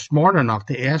homeowners that were smart enough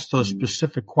to ask those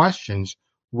specific questions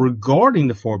regarding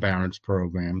the forbearance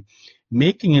program,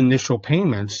 making initial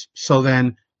payments, so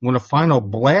then when a final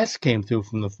blast came through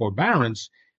from the forbearance,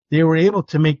 they were able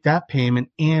to make that payment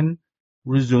and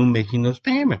resume making those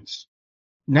payments?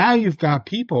 Now you've got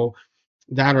people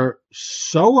that are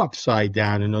so upside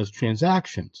down in those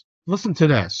transactions. Listen to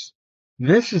this.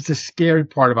 This is the scary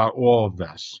part about all of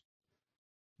this.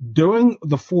 During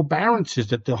the forbearances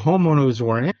that the homeowners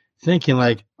were in, thinking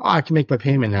like, oh, I can make my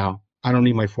payment now. I don't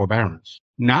need my forbearance.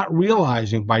 Not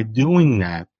realizing by doing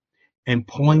that and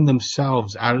pulling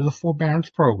themselves out of the forbearance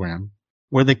program,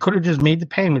 where they could have just made the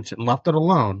payments and left it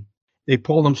alone, they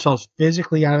pull themselves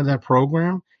physically out of that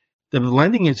program. The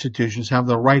lending institutions have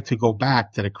the right to go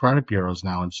back to the credit bureaus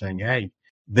now and saying, hey,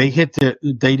 they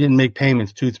didn't make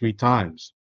payments 2-3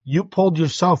 times. You pulled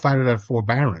yourself out of that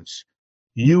forbearance.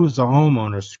 You as a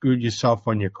homeowner screwed yourself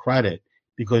on your credit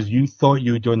because you thought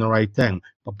you were doing the right thing.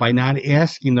 But by not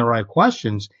asking the right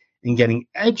questions and getting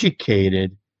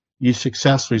educated, you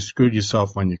successfully screwed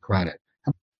yourself on your credit.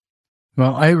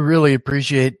 Well, I really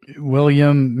appreciate,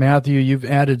 William, Matthew, you've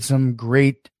added some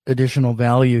great additional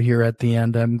value here at the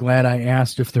end. I'm glad I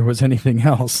asked if there was anything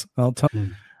else. I'll tell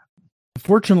you.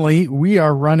 Fortunately, we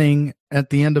are running at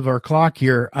the end of our clock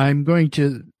here. I'm going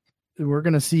to we're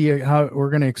going to see how we're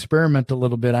going to experiment a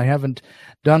little bit. I haven't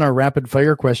done our rapid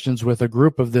fire questions with a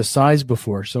group of this size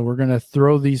before. So we're going to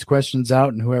throw these questions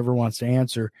out and whoever wants to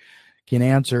answer can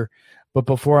answer. But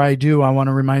before I do, I want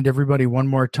to remind everybody one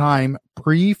more time,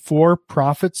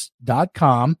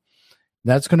 pre4profits.com.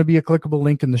 That's going to be a clickable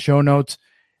link in the show notes.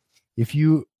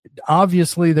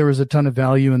 Obviously there was a ton of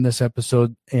value in this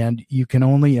episode, and you can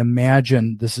only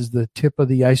imagine this is the tip of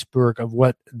the iceberg of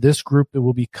what this group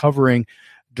will be covering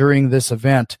during this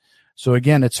event. So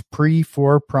again, it's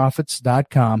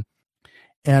pre4profits.com.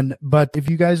 But if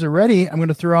you guys are ready, I'm going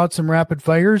to throw out some rapid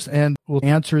fires and we'll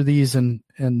answer these and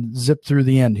zip through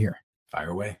the end here.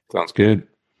 Fire away. Sounds good.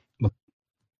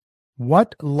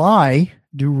 What lie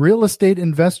do real estate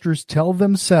investors tell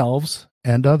themselves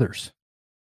and others?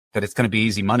 That it's going to be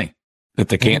easy money. That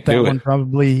they can't that do one it.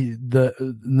 Probably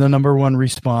the number one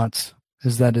response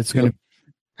is that it's going to.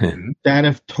 That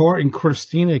if Tor and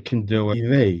Christina can do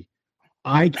it,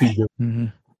 I can do it. Mm-hmm.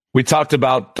 We talked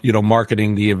about,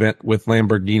 marketing the event with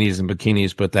Lamborghinis and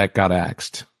bikinis, but that got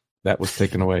axed. That was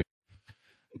taken away.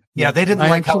 Yeah, they didn't I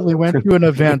like actually went to an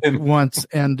event once,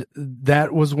 and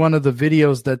that was one of the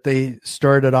videos that they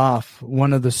started off.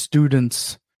 One of the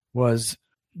students was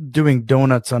doing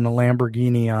donuts on a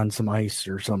Lamborghini on some ice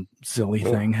or some silly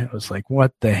thing. It was like,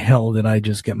 what the hell did I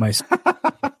just get myself?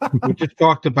 We just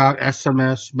talked about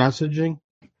SMS messaging.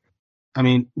 I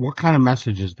mean, what kind of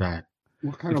message is that?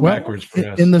 What kind of backwards for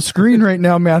us. In the screen right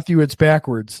now, Matthew, it's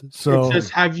backwards. So it says,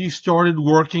 "Have you started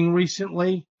working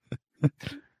recently?"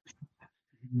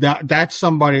 That's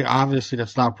somebody obviously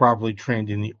that's not properly trained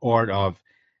in the art of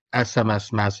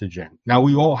SMS messaging. Now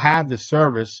we all have the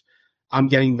service. I'm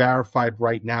getting verified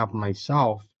right now for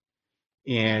myself,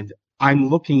 and I'm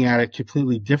looking at it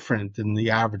completely different than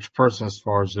the average person as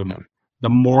far as the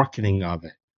marketing of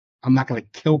it. I'm not going to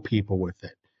kill people with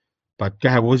it. But go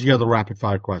ahead. What was your other rapid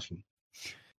fire question?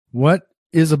 What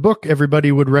is a book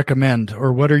everybody would recommend,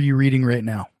 or what are you reading right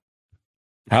now?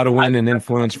 How to Win and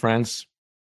Influence Friends.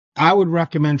 I would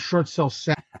recommend Short Sale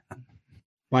Set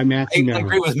by Matthew. I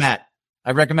agree with Matt.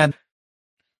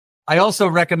 I also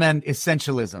recommend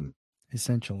Essentialism.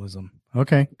 Essentialism.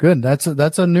 Okay, good. That's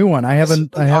a new one. I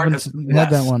haven't had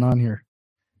that one on here.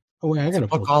 Oh, wait, I got a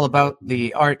book all about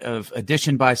the art of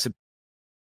addition by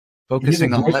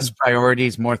focusing on less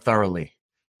priorities more thoroughly.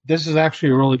 This is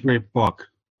actually a really great book.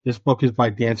 This book is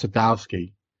by Dan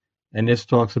Sadowski, and this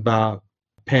talks about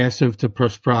passive to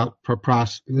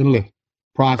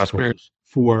prosperous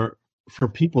for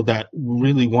people that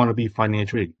really want to be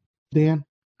financially. Dan?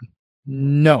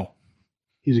 No.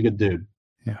 He's a good dude.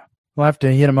 Yeah. We'll have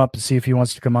to hit him up to see if he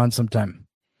wants to come on sometime.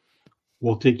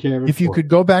 We'll take care of it. If you could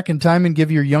go back in time and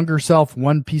give your younger self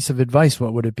one piece of advice,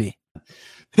 what would it be?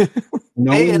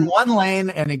 Stay in one lane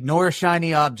and ignore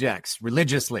shiny objects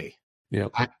religiously. Yeah.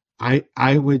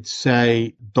 I would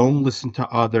say don't listen to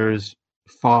others,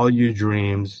 follow your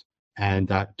dreams,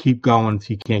 and keep going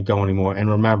until you can't go anymore.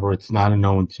 And remember, it's not a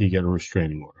no until you get a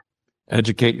restraining order.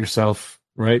 Educate yourself,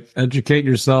 right? Educate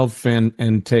yourself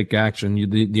and take action.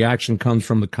 The action comes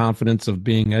from the confidence of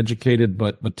being educated,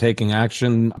 but taking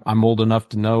action. I'm old enough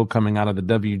to know, coming out of the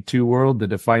W-2 world,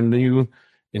 that if I knew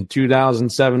in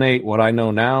 2007-8 what I know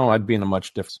now, I'd be in a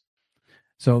much different.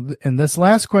 So in this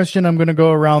last question, I'm going to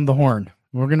go around the horn.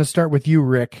 We're going to start with you,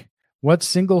 Rick. What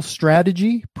single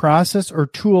strategy, process, or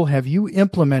tool have you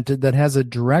implemented that has a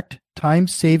direct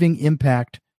time-saving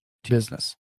impact to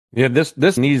business? Yeah,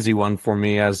 this an easy one for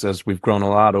me as we've grown a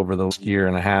lot over the last year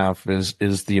and a half is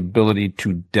the ability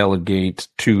to delegate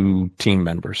to team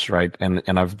members, right? And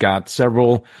I've got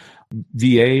several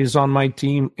VAs on my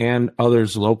team and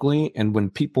others locally. And when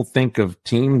people think of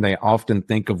team, they often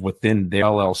think of within the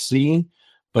LLC.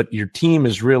 But your team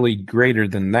is really greater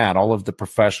than that, all of the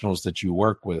professionals that you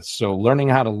work with. So learning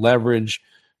how to leverage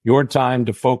your time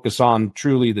to focus on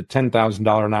truly the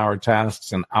 $10,000 an hour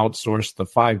tasks and outsource the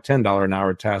 $5-10 an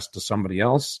hour tasks to somebody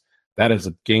else, that is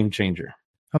a game changer.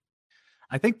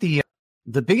 I think the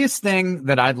biggest thing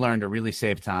that I've learned to really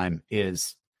save time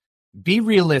is be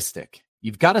realistic.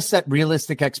 You've got to set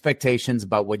realistic expectations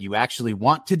about what you actually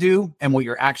want to do and what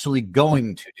you're actually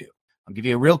going to do. I'll give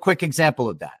you a real quick example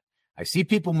of that. I see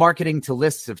people marketing to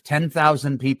lists of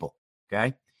 10,000 people,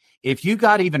 okay? If you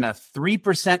got even a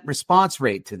 3% response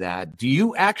rate to that, do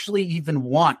you actually even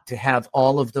want to have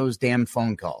all of those damn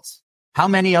phone calls? How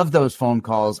many of those phone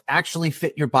calls actually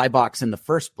fit your buy box in the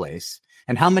first place?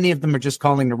 And how many of them are just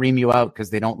calling to ream you out because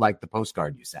they don't like the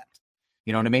postcard you sent?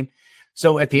 You know what I mean?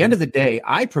 So at the end of the day,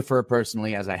 I prefer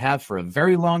personally, as I have for a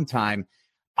very long time,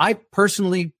 I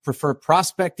personally prefer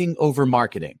prospecting over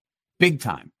marketing, big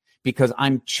time. because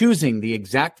I'm choosing the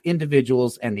exact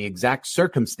individuals and the exact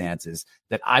circumstances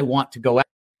that I want to go after.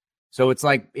 So it's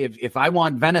like if I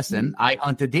want venison, I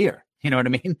hunt a deer. You know what I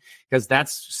mean? Because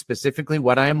that's specifically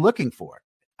what I am looking for.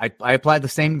 I apply the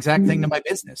same exact thing to my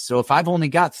business. So if I've only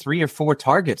got 3 or 4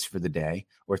 targets for the day,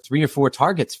 or 3 or 4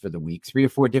 targets for the week, 3 or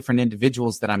 4 different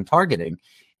individuals that I'm targeting,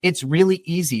 it's really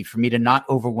easy for me to not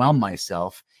overwhelm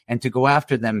myself and to go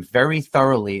after them very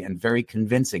thoroughly and very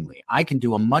convincingly. I can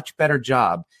do a much better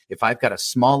job if I've got a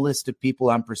small list of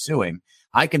people I'm pursuing.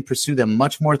 I can pursue them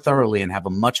much more thoroughly and have a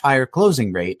much higher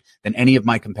closing rate than any of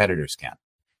my competitors can.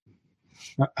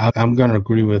 I'm going to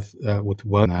agree with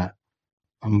Will on that.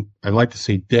 I'd like to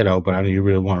say ditto, but I know you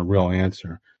really want a real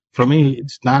answer. For me,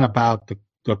 it's not about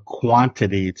the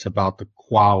quantity. It's about the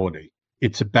quality.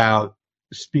 It's about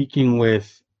speaking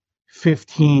with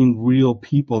 15 real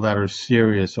people that are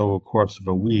serious over the course of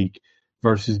a week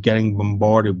versus getting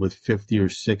bombarded with 50 or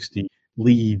 60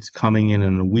 leads coming in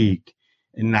a week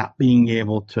and not being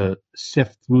able to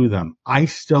sift through them. I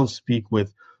still speak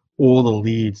with all the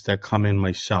leads that come in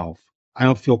myself. I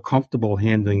don't feel comfortable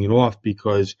handing it off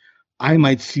because I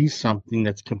might see something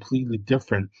that's completely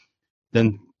different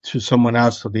than to someone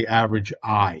else or the average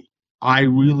eye. I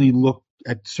really look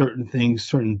at certain things,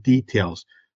 certain details.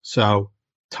 So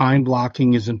time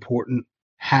blocking is important.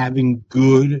 Having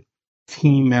good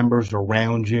team members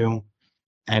around you.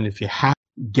 And if you have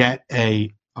to get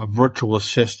a virtual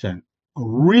assistant, a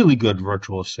really good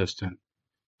virtual assistant,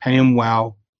 pay them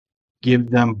well,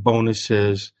 give them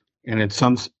bonuses. And in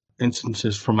some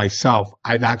instances for myself,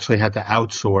 I've actually had to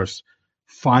outsource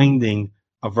finding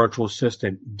a virtual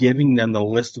assistant, giving them the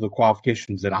list of the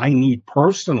qualifications that I need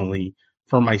personally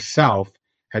for myself,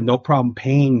 had no problem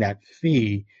paying that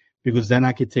fee because then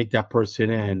I could take that person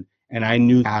in and I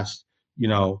knew past,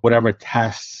 whatever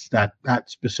tests that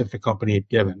specific company had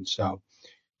given. So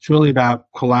it's really about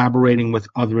collaborating with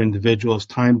other individuals,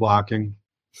 time blocking,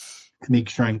 and make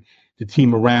sure the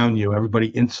team around you,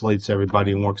 everybody insulates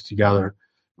everybody and works together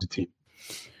as a team.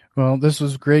 Well, this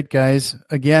was great, guys.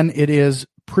 Again, it is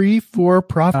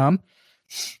pre4profit.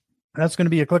 That's going to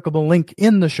be a clickable link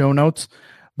in the show notes.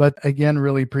 But again,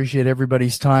 really appreciate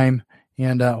everybody's time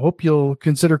and hope you'll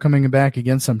consider coming back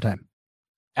again sometime.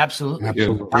 Absolutely.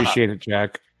 Appreciate it,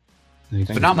 Jack.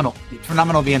 Phenomenal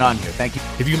being on here. Thank you.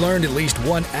 Have you learned at least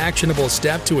one actionable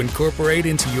step to incorporate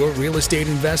into your real estate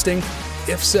investing?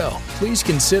 If so, please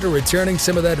consider returning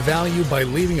some of that value by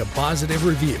leaving a positive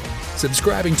review,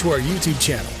 subscribing to our YouTube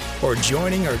channel, or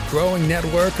joining our growing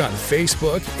network on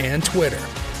Facebook and Twitter.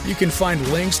 You can find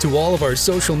links to all of our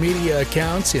social media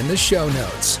accounts in the show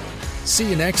notes. See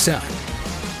you next time.